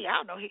Mr. D.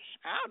 I don't know.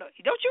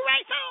 Don't you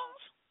write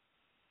songs?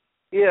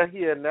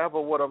 Yeah. Now,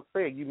 but what I'm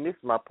saying, you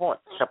missed my point,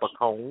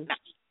 peppercorn. No,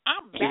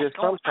 I'm back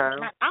on.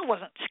 I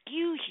wasn't.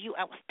 Excuse you.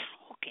 I was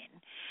talking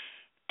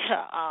to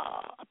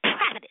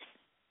Prophetess.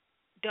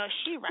 Does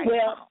she write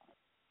songs?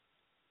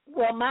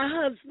 Well, my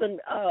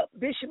husband,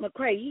 Bishop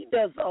McCrae, he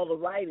does all the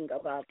writing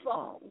of our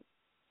songs.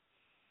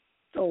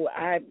 So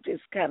I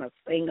just kind of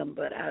sing them,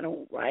 but I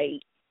don't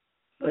write.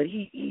 But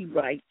he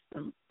writes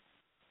them.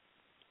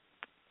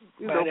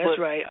 That's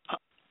right.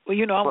 Well,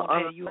 I want to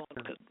have you on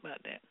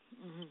about that.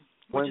 Mm-hmm.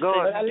 When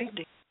God,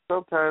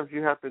 sometimes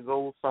you have to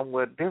go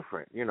somewhere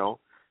different,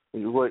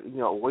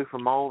 away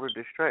from all the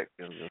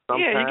distractions.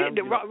 You get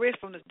the rest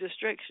from the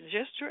distractions.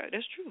 That's true.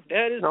 That's true.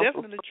 That is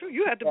definitely true.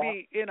 You have to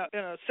be in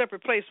a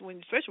separate place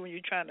especially when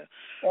you're trying to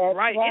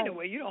write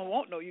anyway. You don't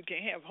want you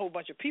can't have a whole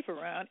bunch of people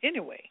around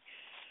anyway.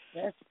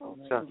 That's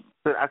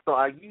so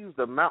I use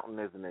the mountain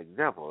as an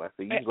example. I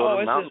say you can go to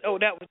the mountain.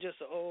 That was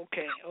just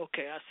okay.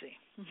 I see.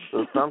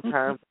 So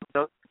sometimes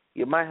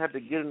you might have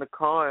to get in the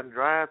car and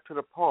drive to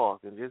the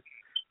park and just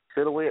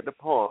sit away at the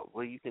park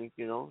where you can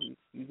you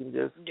can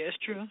just. That's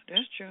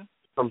true.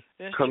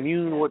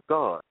 Commune with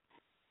God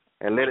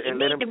and let him.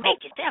 Make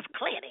yourself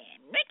clear.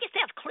 Then make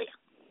yourself clear.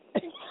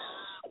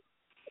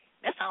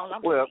 That's all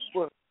I'm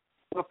saying.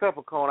 Well,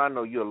 Peppercorn, I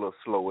know you're a little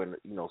slow in,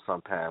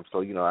 sometimes, so,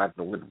 I have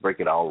to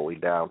break it all the way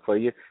down for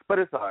you. But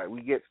it's all right.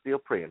 We get still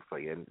praying for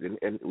you,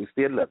 and we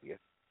still love you.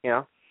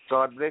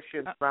 God bless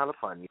you and smile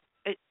upon you.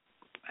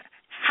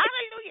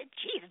 Hallelujah,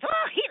 Jesus.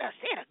 Oh, he done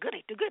said a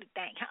goody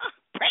thing. Huh?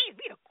 Praise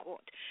be to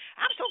God.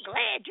 I'm so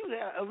glad you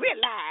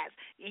realize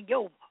in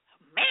your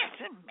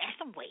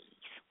massive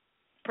ways.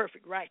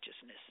 Perfect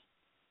righteousness.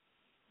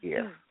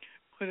 Yeah.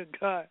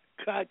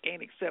 God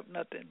can't accept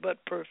nothing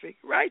but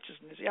perfect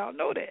righteousness. Y'all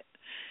know that.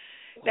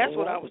 That's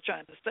what I was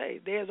trying to say.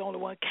 There's only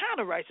one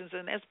kind of righteousness,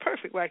 and that's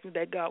perfect righteousness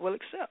that God will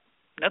accept.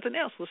 Nothing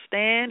else will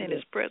stand in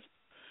his presence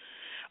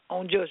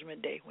on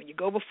Judgment Day. When you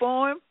go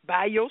before him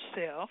by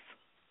yourself,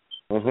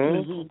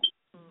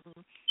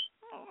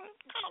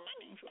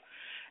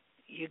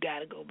 you got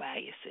to go by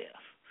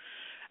yourself.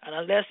 And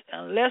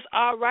unless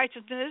our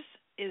righteousness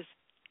is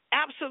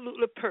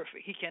absolutely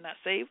perfect, he cannot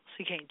save us,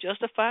 he can't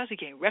justify us, he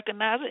can't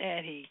recognize it,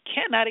 and he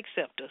cannot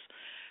accept us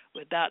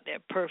without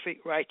that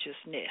perfect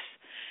righteousness.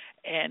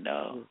 And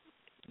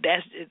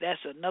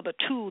that's another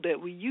tool that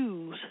we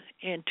use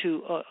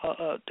into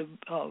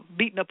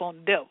beating up on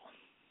the devil.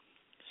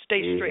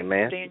 Stay straight,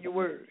 stay in your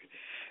word.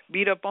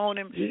 Beat up on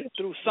him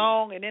through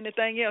song and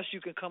anything else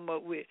you can come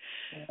up with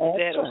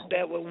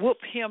that will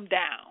whoop him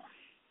down.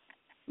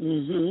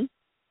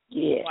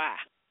 Yeah. Why?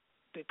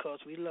 Because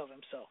we love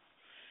him so.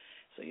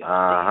 So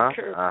y'all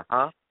stay encouraged.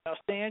 Y'all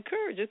stay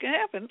encouraged. It can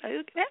happen.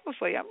 It can happen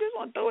for you. I'm just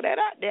gonna throw that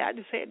out there. I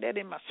just had that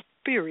in my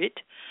spirit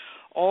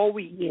all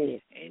week. Yeah.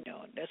 You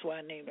know, that's why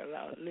I named it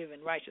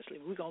Living Righteously.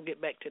 We're gonna get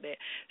back to that.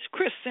 It's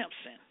Chris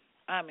Simpson.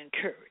 I'm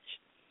encouraged.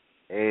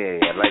 Hey,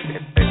 I like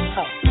that.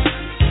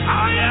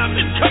 I am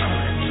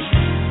encouraged.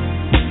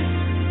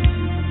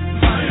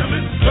 I am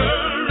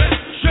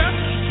encouraged just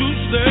to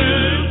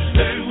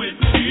stay with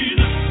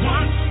Jesus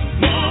one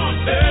more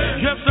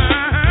day. Yes, I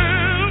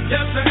am.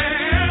 Yes, I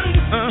am.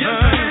 Yes,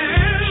 I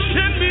am.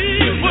 Send me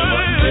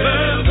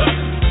wherever,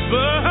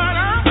 but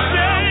I'll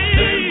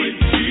stay with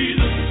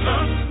Jesus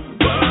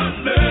one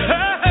day.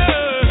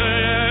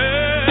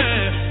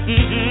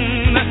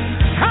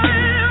 I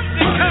am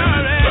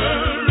encouraged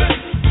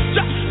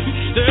just to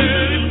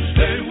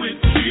stay with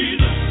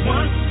Jesus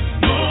one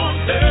more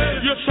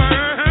day. Yes, I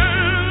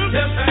am.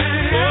 Yes, I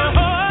am.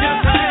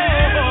 Yes, I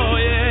am. Oh,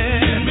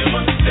 yeah. Send me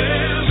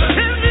whatever.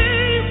 Send me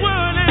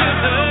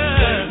whatever. I'll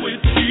stay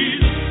with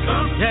Jesus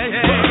one day.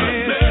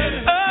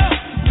 Oh,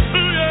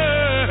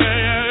 yeah.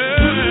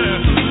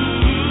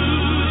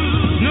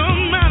 No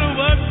matter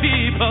what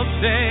people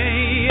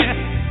say,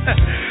 I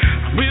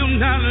will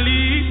not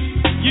leave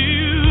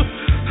you.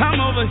 I'm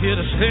over here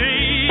to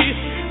stay,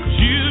 'cause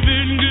you've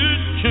been good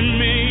to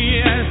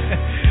me.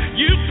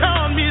 You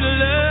taught me to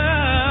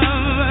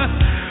love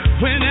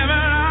whenever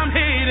I'm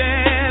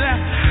hated.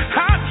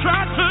 I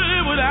tried to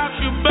live without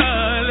you,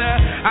 but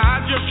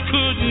I just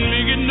couldn't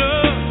make it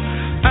enough.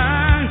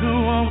 I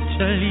don't want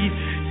to leave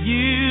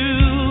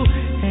you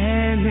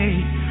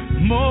anymore.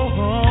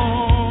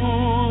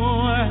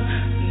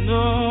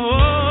 No,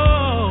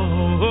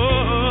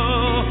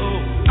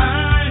 I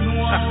don't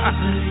want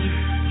to leave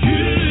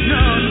you.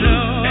 No,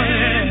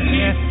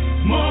 anymore.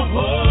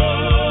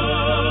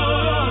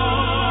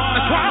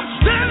 That's why I'm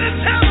standing and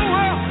tell the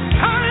world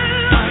I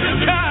am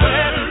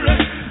encouraged.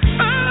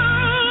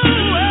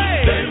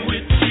 Stay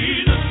with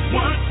Jesus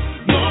one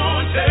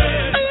more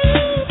day.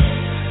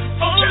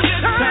 Oh,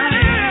 yes, I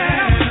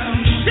am.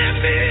 Send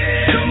me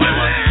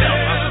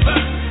wherever.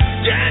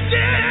 Yeah,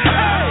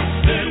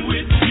 yeah. Stay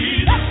with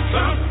Jesus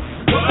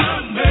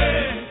one day.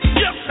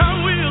 Yes, I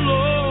will.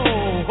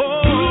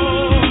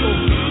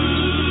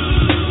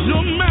 No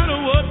matter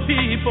what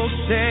people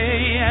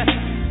say,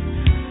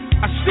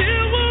 I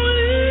still won't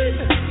leave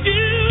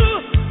you.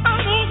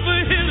 I'm over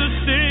here to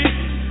stay,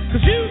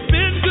 'cause you've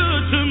been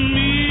good to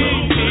me.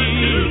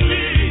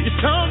 You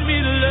taught me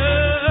to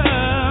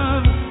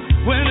love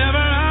whenever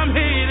I'm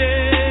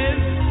hated.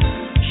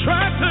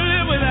 Tried to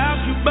live without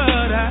you,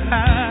 but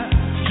I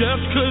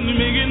just couldn't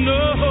make it.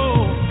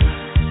 No,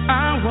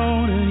 I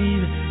won't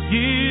leave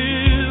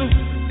you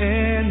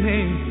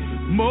anymore.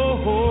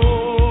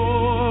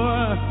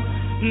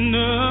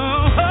 No.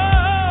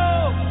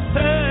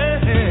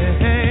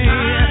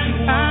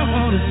 I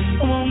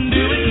won't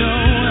do it, no.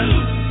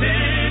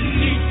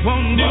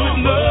 Won't do it,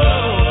 no.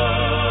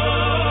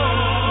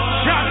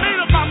 See, I made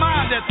up my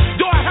mind that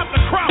though I have to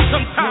cry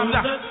sometimes,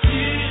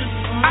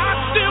 I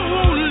still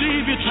won't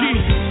leave you,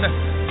 Jesus.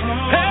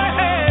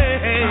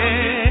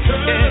 Hey. So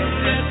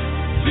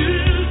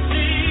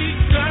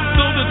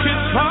the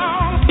tears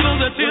fall, so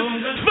the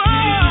tears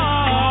fall.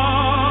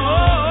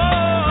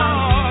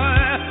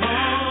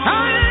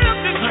 I am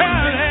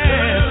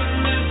encouraged.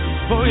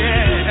 Oh,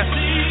 yeah.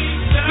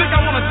 Think I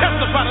want to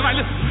testify tonight.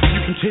 Listen,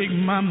 you can take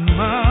my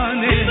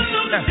money,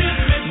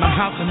 my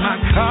house and my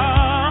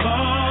car,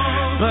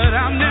 but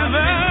I'll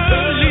never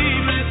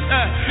leave it,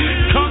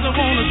 'cause I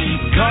want to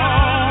keep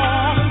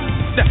God.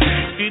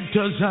 It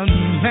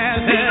doesn't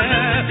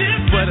matter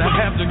what I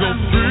have to go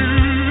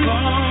through.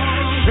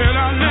 Said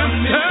I'll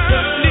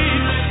never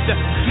leave it,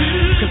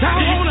 'cause I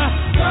want to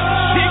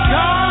see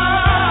God.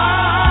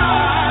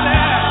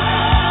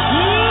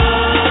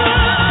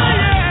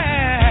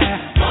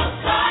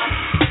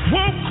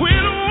 Won't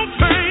quit, won't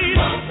faint,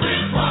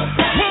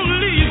 won't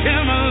leave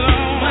him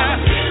alone.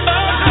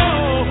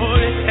 Oh,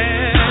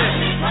 yeah.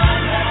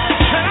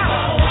 And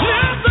I'll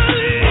never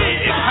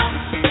leave,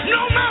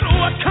 no matter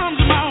what comes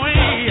my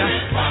way.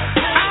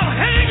 I'll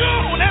hang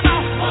on and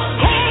I'll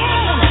hold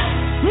on.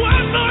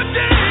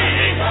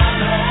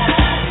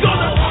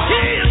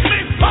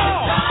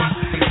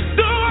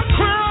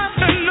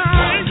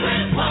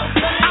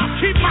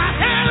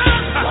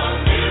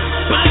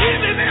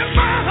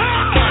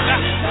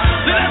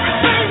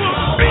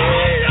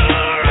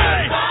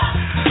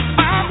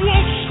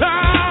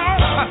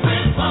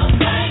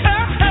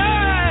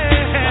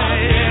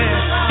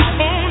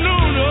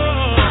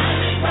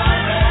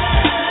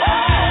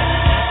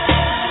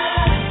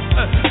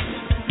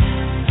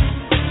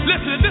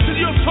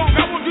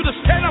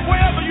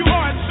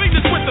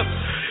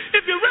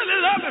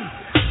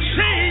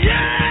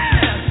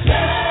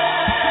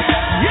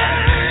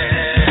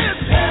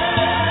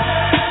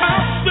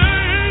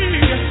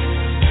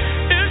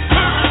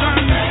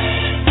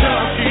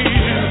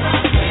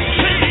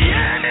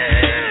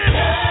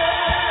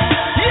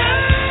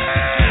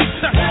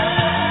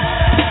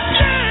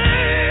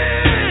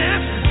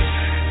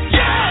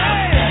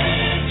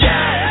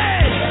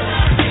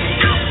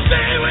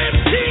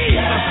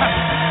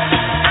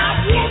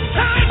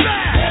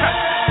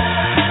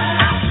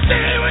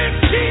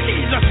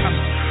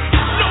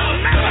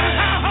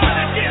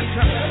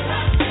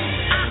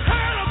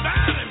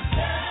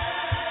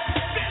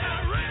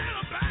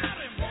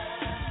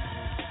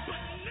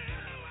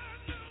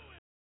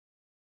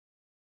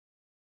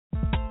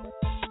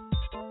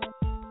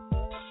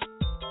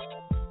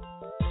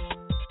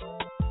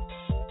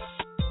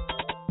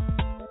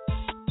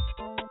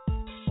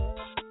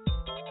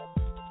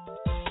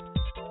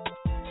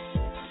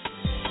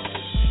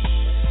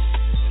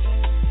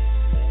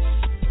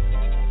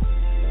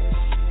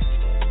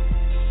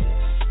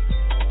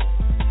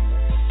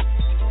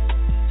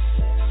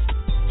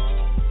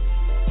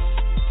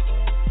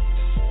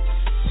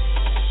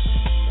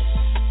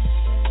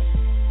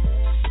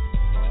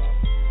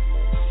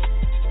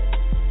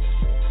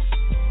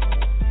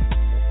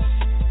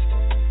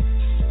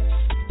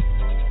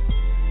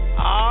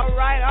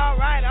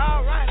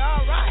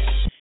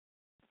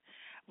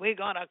 we're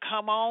going to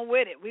come on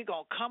with it. We're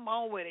going to come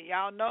on with it.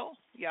 Y'all know,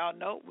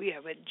 we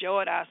have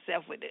enjoyed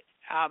ourselves with it.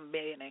 I'm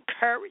being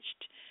encouraged.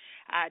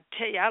 I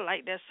tell you, I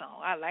like that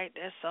song. I like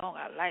that song.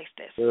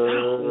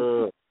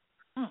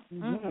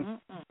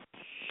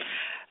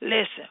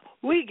 Listen,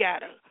 we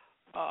got a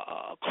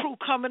crew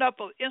coming up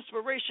of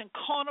Inspiration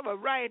Corner, but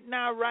right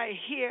now, right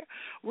here,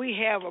 we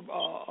have a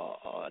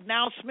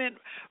announcement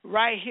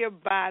right here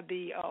by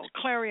the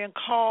Clarion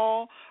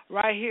Call.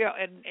 Right here,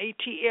 and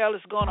ATL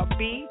is going to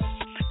be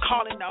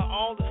calling out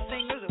all the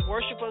singers and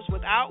worshipers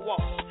without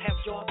walls. Have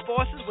joined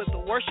forces with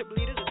the worship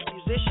leaders and the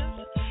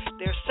musicians.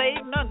 They're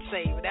saved and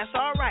unsaved. That's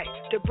all right.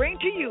 To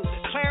bring to you the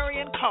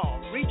Clarion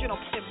Call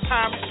Regional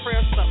Empowerment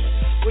Prayer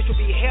Summit, which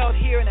will be held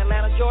here in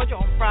Atlanta, Georgia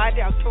on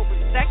Friday, October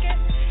 2nd,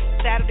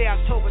 Saturday,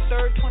 October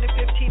 3rd,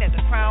 2015 at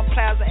the Crown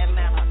Plaza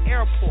Atlanta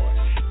Airport,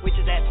 which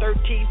is at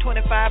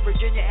 1325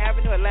 Virginia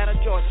Avenue, Atlanta,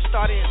 Georgia,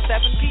 starting at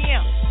 7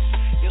 p.m.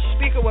 Your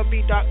speaker will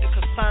be Dr.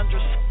 Cassandra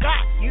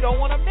Scott. You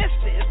don't want to miss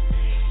this.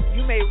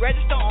 You may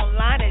register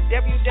online at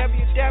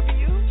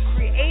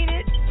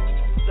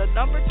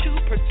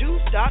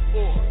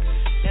www.created2produce.org.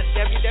 That's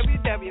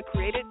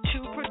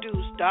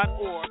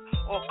www.created2produce.org,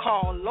 or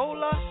call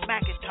Lola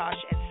McIntosh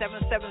at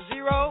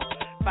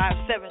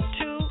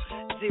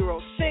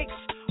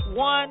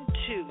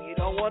 770-572-0612. You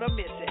don't want to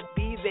miss it.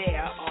 Be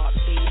there or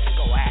be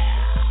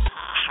square.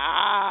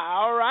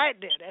 All right,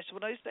 then. That's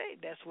what they say.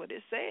 That's what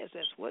it says.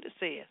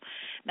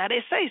 Now,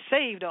 they say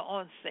saved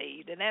or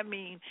unsaved, and that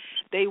means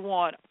they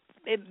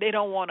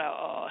don't want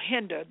to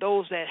hinder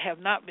those that have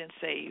not been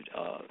saved,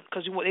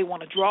 because they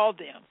want to draw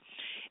them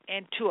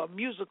into a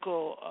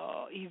musical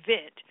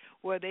event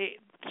where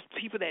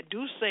people that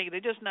do sing,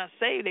 they're just not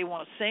saved. They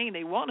want to sing.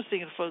 They want to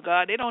sing for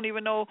God. They don't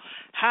even know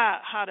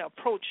how to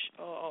approach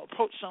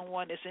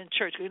someone that's in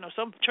church. You know,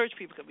 some church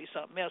people can be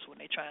something else when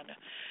they're trying to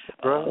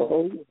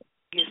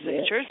get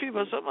saved. Church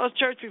people, some of us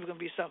church people can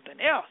be something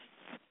else.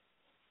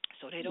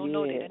 So they don't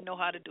know. They didn't know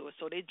how to do it.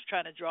 So they're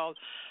trying to draw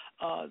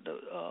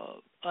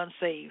the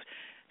unsaved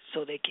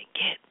so they can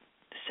get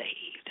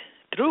saved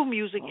through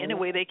music any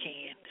way they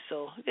can.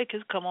 So they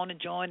can come on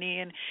and join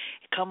in,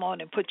 come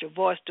on and put your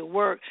voice to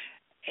work,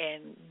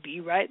 and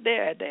be right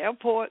there at the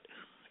airport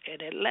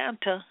in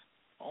Atlanta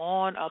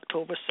on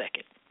October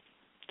 2nd.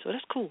 So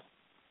that's cool.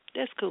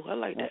 That's cool. I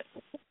like that.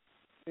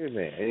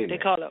 Amen. They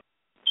call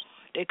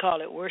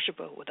it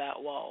worshiper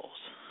without walls.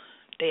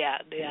 They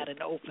out in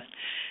the open.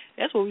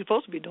 That's what we're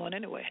supposed to be doing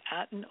anyway,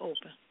 out in the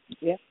open.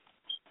 Yeah.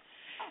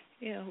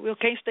 Yeah, we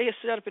can't stay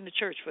set up in the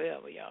church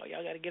forever, y'all.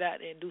 Y'all got to get out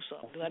there and do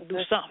something. You got to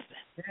do something.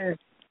 Yeah.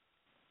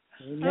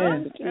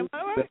 Amen. Am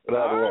I right?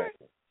 All right.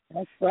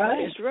 That's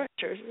right. That's right,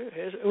 church.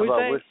 How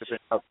about worshiping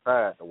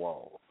outside the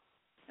wall?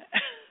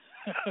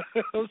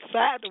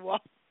 Outside the wall.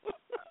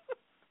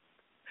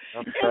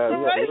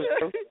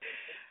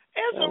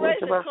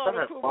 Inspiration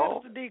Corner Crew.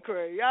 Mr. D.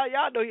 Curry.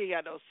 Y'all know he ain't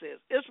got no sense.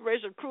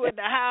 Inspiration Crew in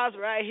the house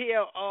right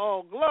here.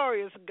 Oh,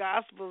 glorious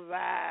gospel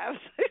vibes.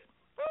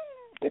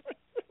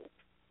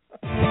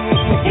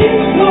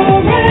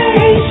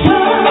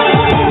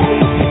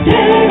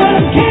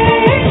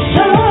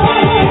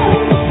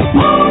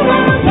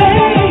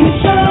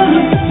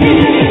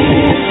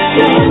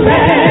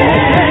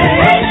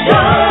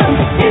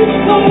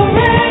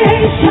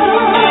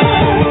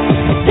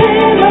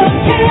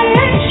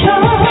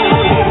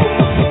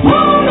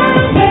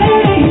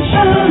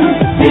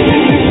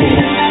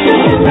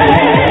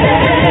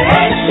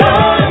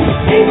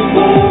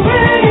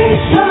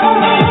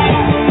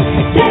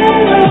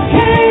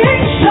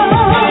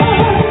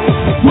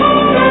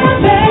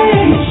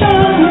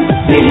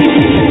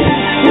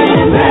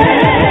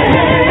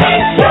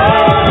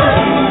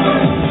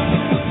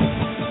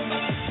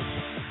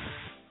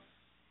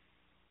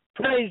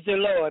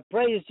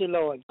 Praise the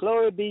Lord.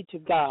 Glory be to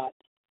God.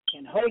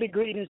 And holy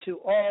greetings to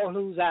all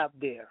who's out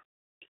there.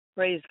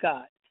 Praise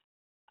God.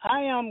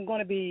 I am going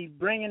to be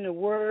bringing the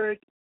word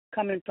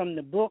coming from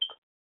the book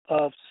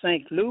of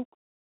St. Luke,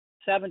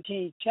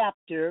 17th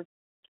chapter,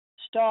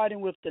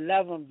 starting with the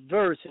 11th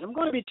verse. And I'm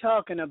going to be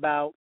talking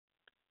about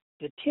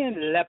the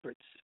 10 lepers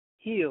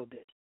healed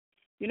it.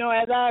 You know,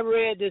 as I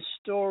read this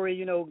story,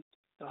 you know,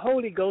 the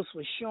Holy Ghost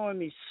was showing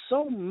me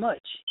so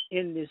much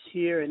in this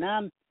here, and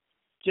I'm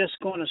just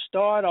going to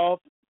start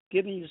off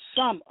giving you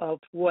some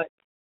of what,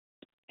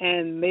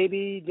 and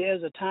maybe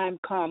there's a time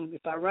come,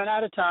 if I run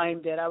out of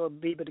time, that I will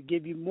be able to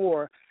give you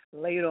more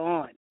later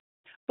on.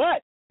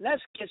 But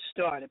let's get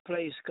started,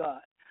 praise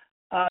God.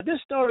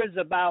 This story is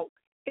about,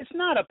 it's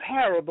not a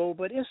parable,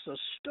 but it's a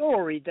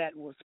story that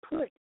was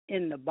put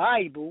in the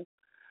Bible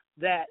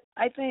that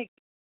I think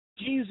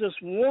Jesus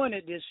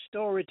wanted this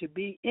story to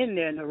be in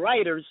there. And the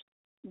writers,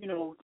 you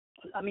know,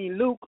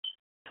 Luke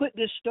put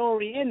this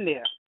story in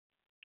there,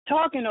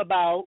 talking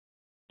about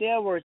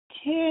there were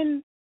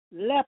 10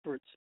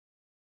 lepers,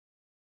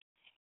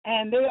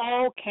 and they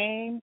all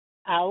came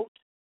out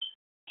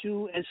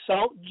to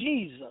insult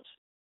Jesus.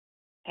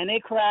 And they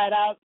cried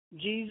out,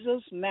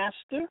 Jesus,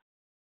 Master,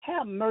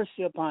 have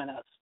mercy upon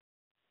us.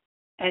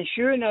 And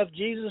sure enough,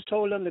 Jesus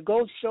told them to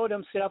go show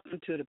themselves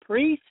unto the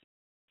priest.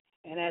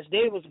 And as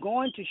they was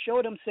going to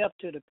show themselves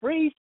to the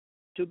priest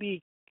to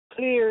be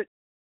cleared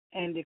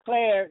and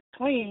declared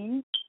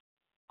clean,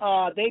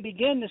 they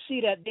began to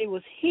see that they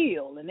was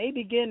healed, and they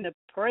began to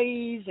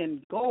praise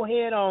and go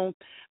head on.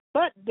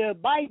 But the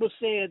Bible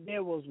said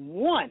there was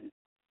one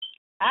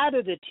out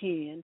of the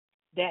 10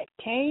 that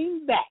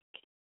came back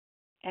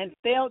and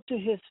fell to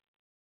his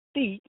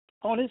feet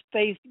on his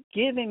face,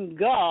 giving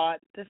God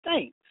the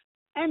thanks.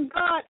 And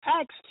God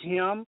asked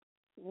him,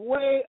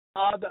 where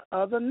are the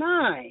other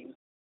 9?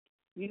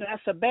 You know,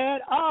 that's a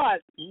bad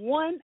odds.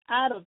 1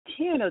 out of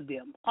 10 of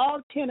them,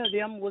 all 10 of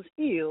them was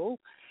healed,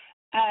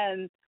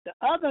 and the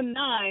other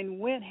 9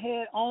 went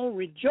head on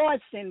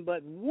rejoicing,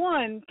 but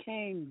 1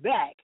 came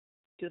back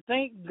to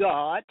thank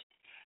God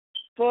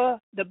for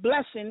the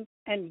blessing,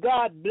 and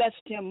God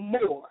blessed him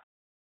more.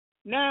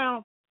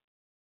 Now,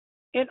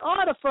 in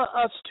order for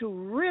us to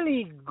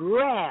really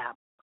grab,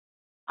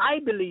 I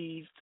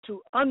believe,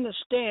 to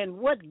understand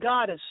what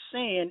God is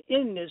saying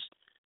in this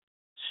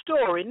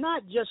story,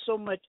 not just so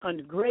much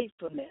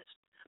ungratefulness,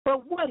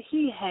 but what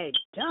he had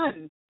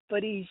done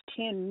for these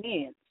 10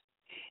 men.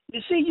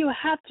 You see, you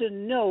have to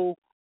know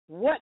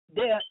what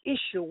their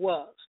issue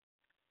was.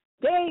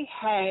 They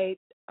had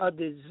a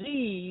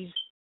disease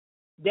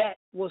that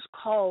was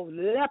called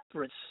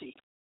leprosy.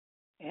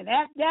 And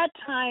at that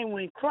time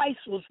when Christ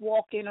was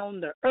walking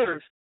on the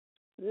earth,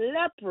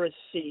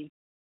 leprosy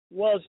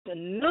was the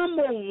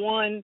number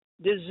 1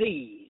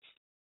 disease,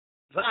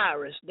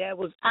 virus that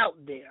was out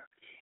there.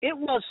 It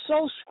was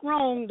so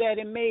strong that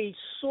it made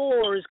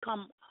sores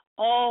come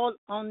all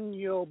on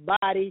your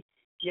body,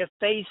 your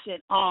face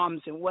and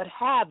arms and what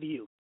have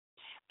you.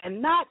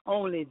 And not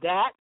only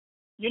that,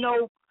 you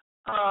know,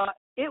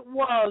 it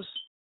was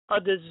a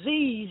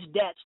disease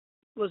that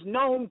was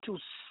known to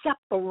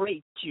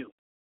separate you.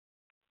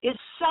 It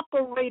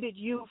separated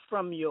you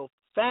from your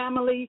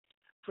family,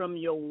 from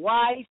your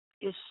wife.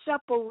 It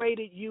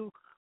separated you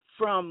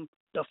from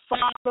the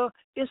father.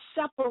 It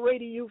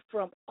separated you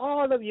from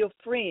all of your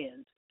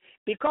friends.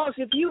 Because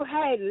if you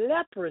had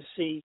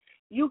leprosy,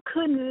 you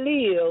couldn't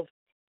live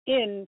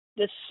in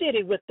the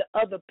city with the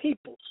other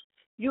peoples.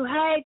 You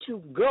had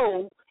to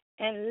go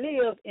and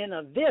live in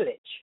a village.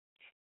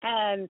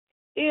 And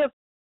if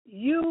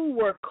you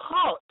were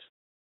caught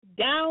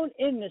down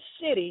in the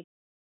city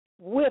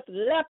with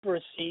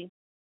leprosy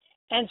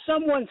and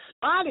someone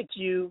spotted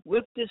you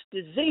with this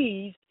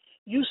disease,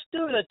 you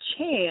stood a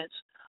chance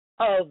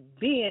of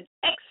being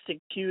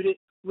executed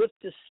with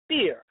the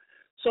spear.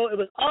 So it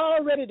was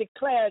already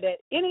declared that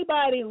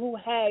anybody who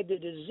had the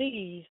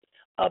disease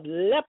of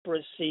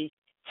leprosy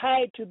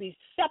had to be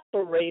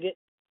separated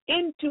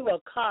into a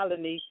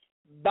colony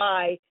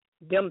by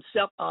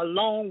themselves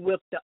along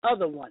with the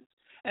other ones.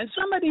 And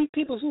some of these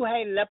people who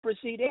had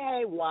leprosy, they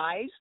had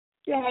wives,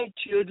 they had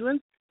children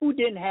who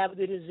didn't have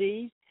the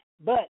disease,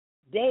 but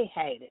they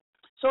had it.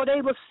 So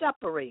they were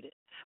separated.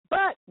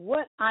 But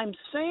what I'm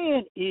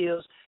saying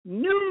is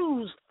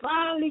news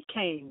finally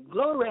came.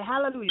 Glory,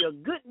 hallelujah.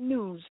 Good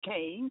news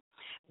came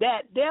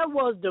that there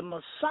was the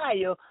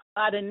Messiah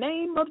by the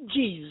name of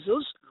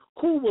Jesus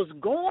who was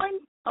going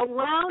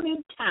around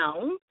in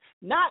town.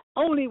 Not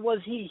only was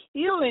he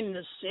healing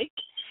the sick,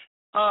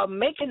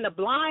 making the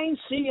blind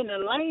see and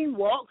the lame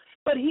walk,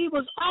 but he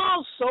was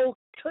also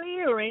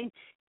clearing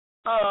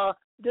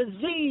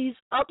disease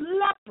of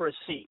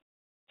leprosy.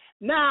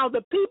 Now,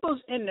 the peoples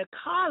in the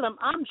column,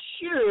 I'm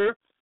sure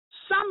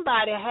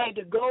somebody had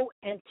to go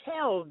and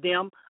tell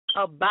them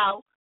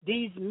about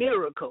these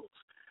miracles.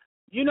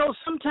 You know,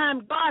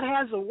 sometimes God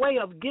has a way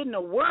of getting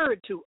a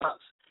word to us.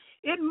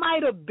 It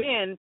might have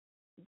been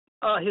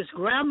his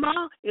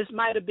grandma, it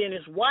might have been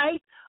his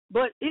wife,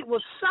 but it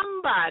was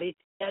somebody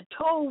that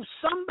told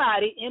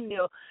somebody in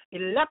the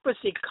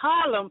leprosy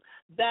column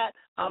that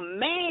a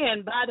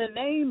man by the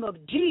name of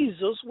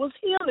Jesus was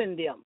healing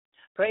them.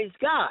 Praise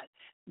God.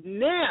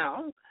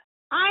 Now,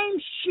 I'm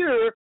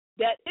sure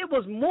that it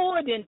was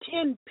more than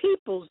 10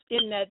 peoples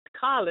in that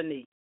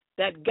colony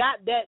that got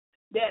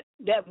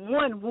that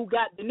one who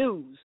got the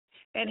news.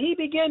 And he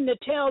began to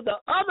tell the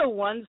other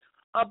ones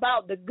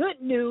about the good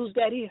news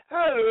that he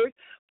heard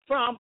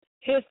from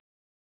his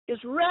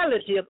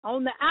relative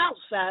on the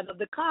outside of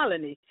the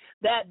colony,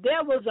 that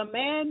there was a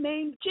man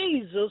named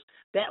Jesus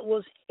that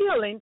was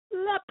healing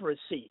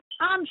leprosy.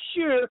 I'm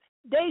sure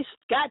they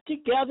got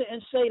together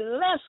and say,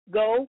 let's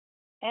go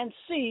and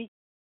see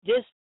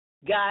this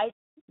guy,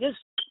 this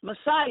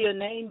Messiah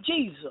named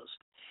Jesus.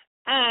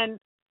 And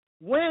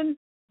when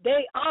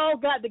they all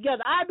got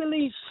together, I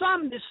believe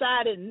some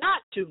decided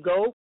not to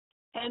go,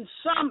 and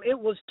some, it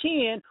was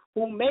 10,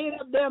 who made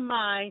up their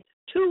mind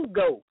to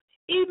go,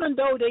 even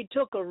though they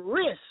took a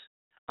risk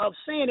of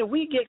saying if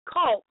we get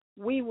caught,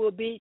 we will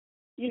be,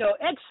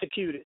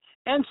 executed.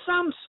 And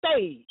some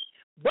stayed.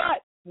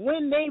 But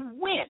when they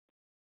went,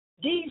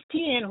 these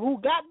 10 who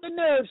got the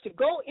nerves to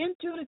go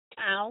into the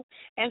town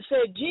and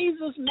said,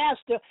 Jesus,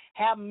 Master,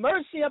 have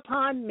mercy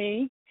upon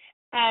me.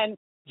 And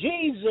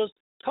Jesus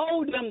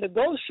told them to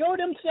go show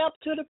themselves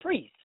to the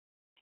priest.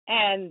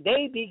 And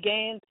they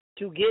began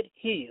to get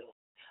healed.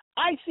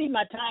 I see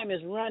my time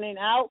is running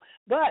out,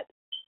 but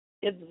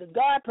if the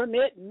God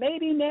permit,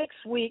 maybe next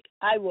week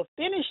I will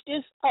finish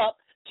this up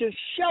to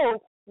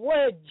show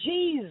where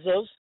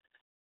Jesus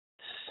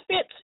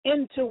fits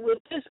into with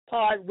this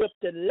part with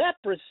the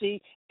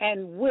leprosy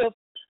and with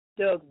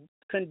the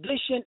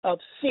condition of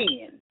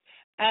sin.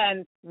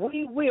 And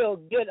we will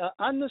get an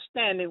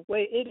understanding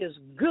where it is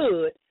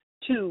good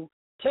to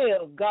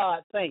tell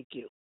God thank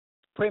you.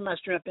 Pray my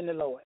strength in the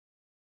Lord.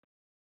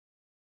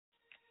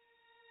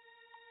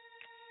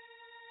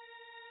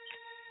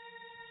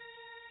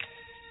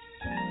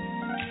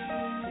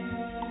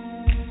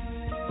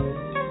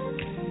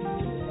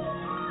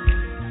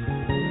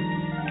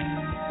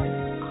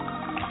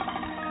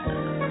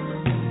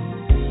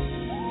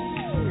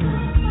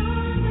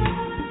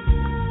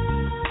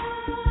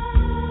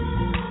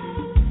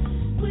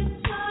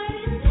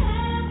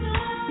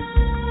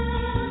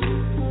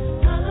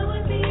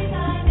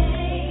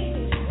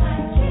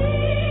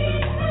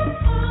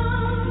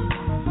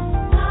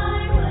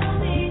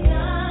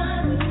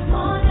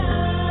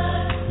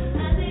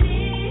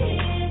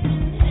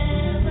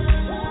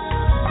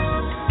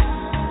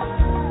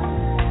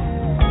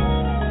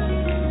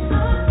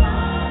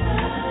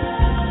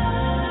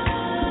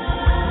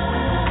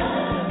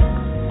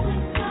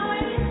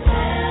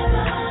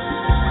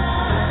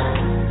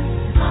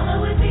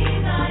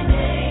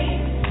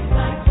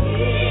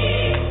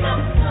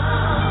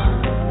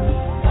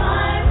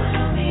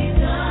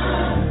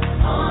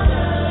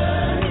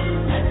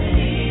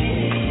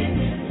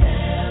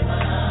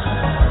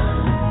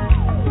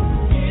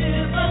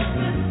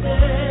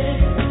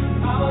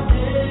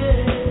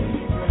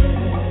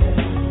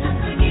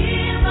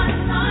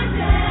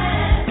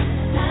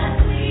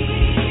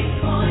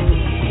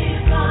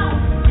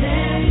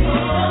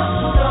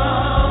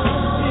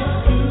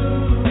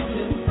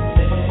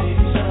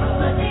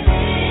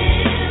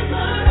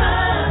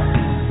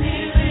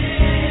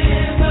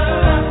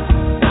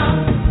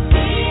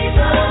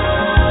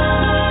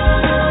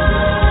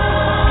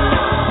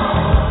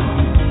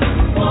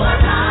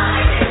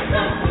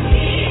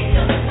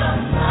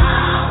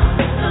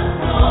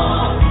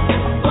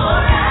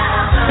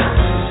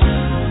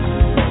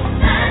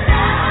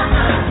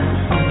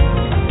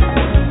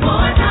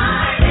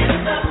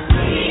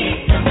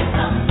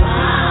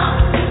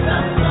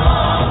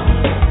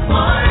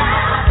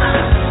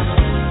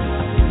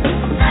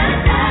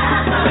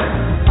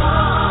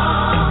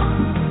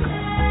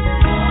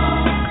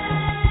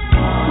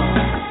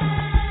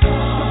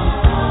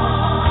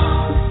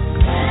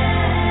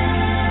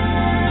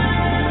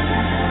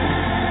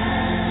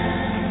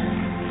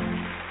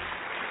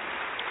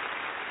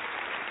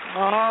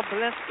 Oh,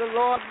 bless the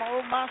Lord,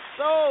 oh my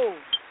soul.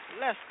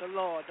 Bless the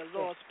Lord. The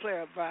Lord's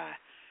Prayer by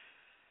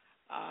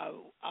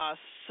our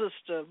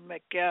sister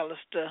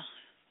McAllister,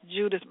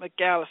 Judith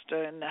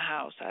McAllister in the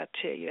house. I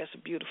tell you, that's a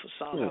beautiful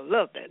song. I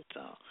love that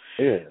song.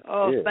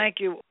 Thank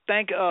you.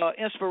 Thank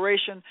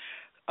Inspiration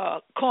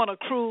Corner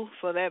Crew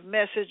for that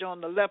message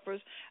on the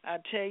lepers. I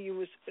tell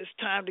you, it's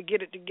time to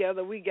get it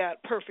together. We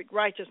got perfect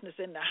righteousness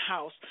in the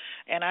house.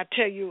 And I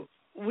tell you,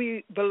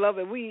 we,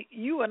 beloved,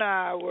 you and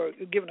I were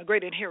given a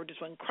great inheritance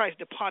when Christ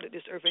departed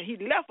this earth, and he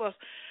left us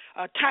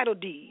a title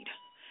deed,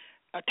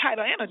 a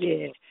title and a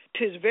deed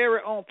to his very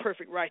own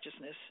perfect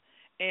righteousness.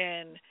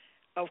 And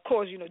of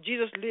course,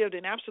 Jesus lived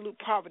in absolute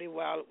poverty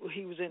while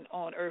he was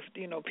on earth.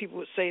 People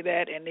would say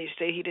that, and they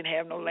say he didn't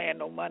have no land,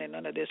 no money,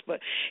 none of this. But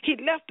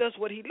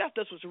what he left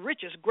us was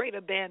riches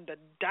greater than the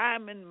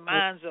diamond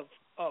mines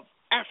of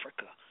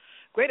Africa,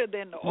 greater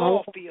than the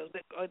oil fields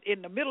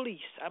in the Middle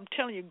East. I'm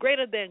telling you,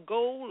 greater than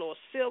gold or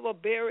silver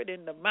buried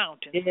in the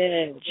mountains.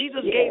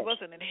 Jesus gave us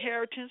an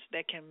inheritance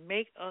that can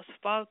make us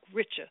far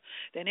richer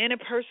than any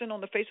person on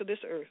the face of this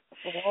earth.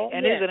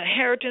 And it's an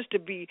inheritance to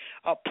be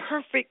a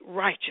perfect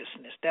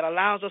righteousness that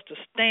allows us to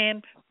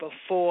stand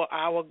before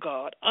our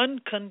God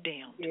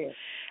uncondemned.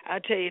 I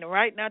tell you,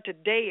 right now,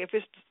 today, if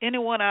it's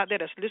anyone out there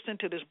that's listening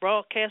to this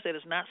broadcast that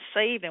is not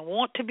saved and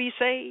want to be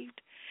saved,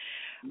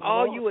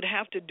 all you would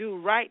have to do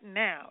right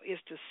now is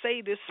to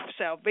say this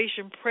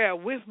salvation prayer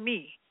with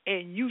me,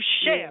 and you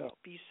shall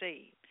be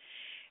saved.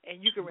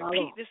 And you can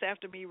repeat this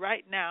after me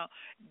right now.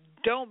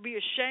 Don't be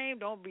ashamed.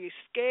 Don't be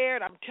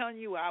scared. I'm telling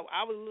you, I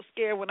was a little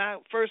scared when I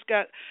first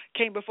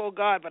came before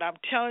God, but I'm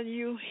telling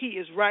you, he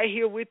is right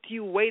here with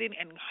you, waiting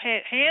and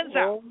hands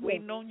out,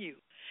 waiting on you.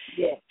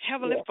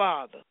 Heavenly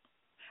Father,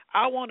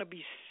 I want to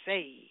be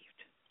saved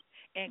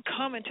and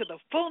come into the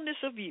fullness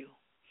of you.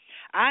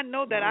 I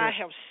know that I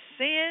have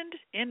sinned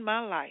in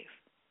my life.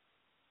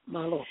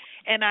 My Lord.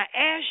 And I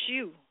ask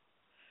you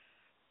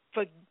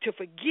to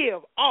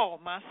forgive all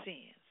my sins,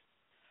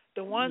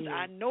 the ones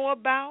I know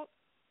about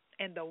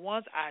and the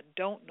ones I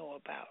don't know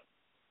about.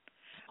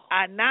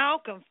 I now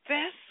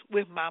confess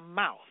with my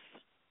mouth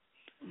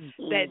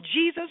that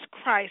Jesus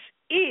Christ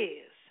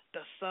is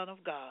the Son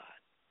of God.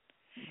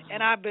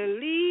 And I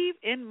believe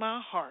in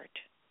my heart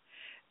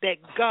that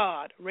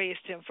God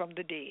raised him from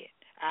the dead.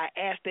 I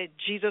ask that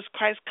Jesus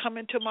Christ come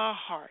into my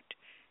heart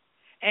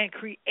and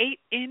create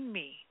in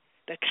me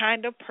the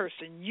kind of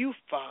person you,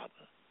 Father,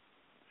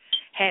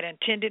 had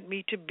intended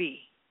me to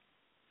be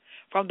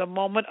from the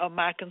moment of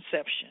my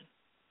conception.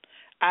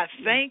 I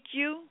thank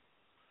you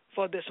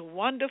for this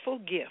wonderful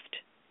gift,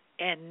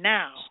 and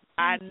now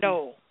I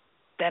know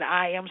that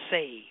I am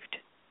saved.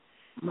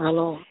 My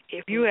Lord.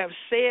 If you have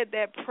said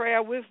that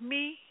prayer with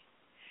me,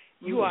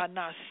 you are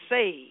not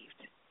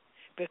saved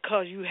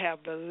because you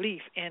have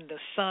belief in the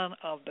Son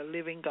of the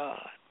living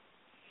God.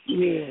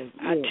 Yes,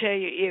 I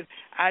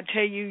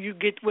tell you, you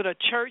get with a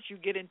church, you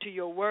get into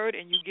your word,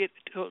 and you get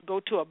to go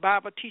to a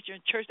Bible teacher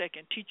in church that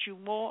can teach you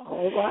more.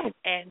 All right.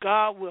 And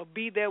God will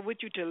be there with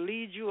you to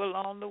lead you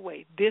along the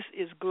way. This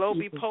is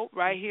Globee Pope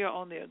right here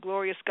on the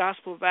Glorious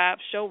Gospel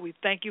Vibes Show. We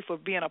thank you for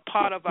being a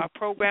part of our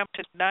program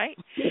tonight.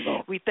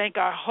 We thank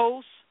our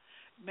hosts,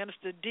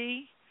 Minister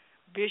D,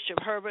 Bishop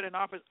Herbert, and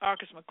Arcus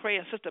McCray,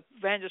 and Sister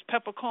Evangelist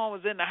Peppercorn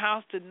was in the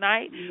house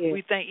tonight. Yes.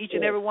 We thank each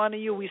and every one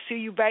of you. We see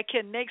you back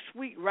here next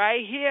week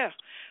right here.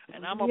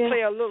 And I'm gonna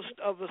play a little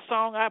of the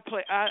song I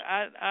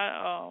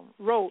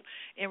wrote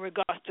in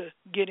regards to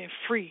getting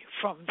free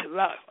from the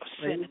love of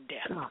sin and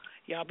death.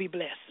 Y'all be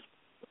blessed.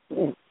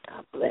 God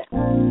bless.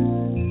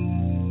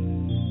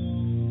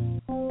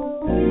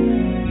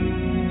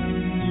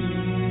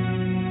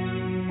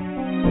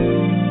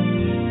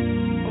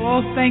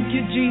 Oh, thank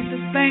you, Jesus.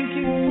 Thank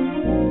you.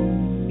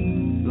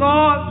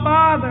 Lord,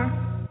 Father.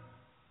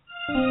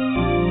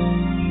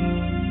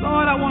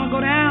 Lord, I want to go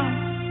down.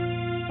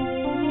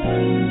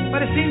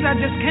 But it seems I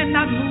just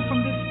cannot move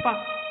from this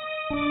spot.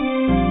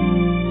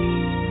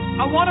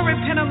 I want to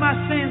repent of my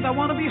sins. I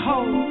want to be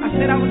whole. I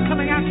said I was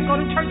coming out to go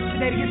to church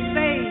today to get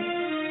saved.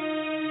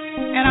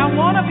 And I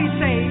want to be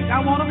saved.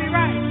 I want to be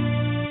right.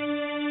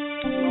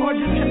 Lord,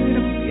 just help me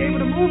to be able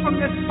to move from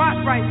this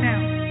spot right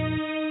now.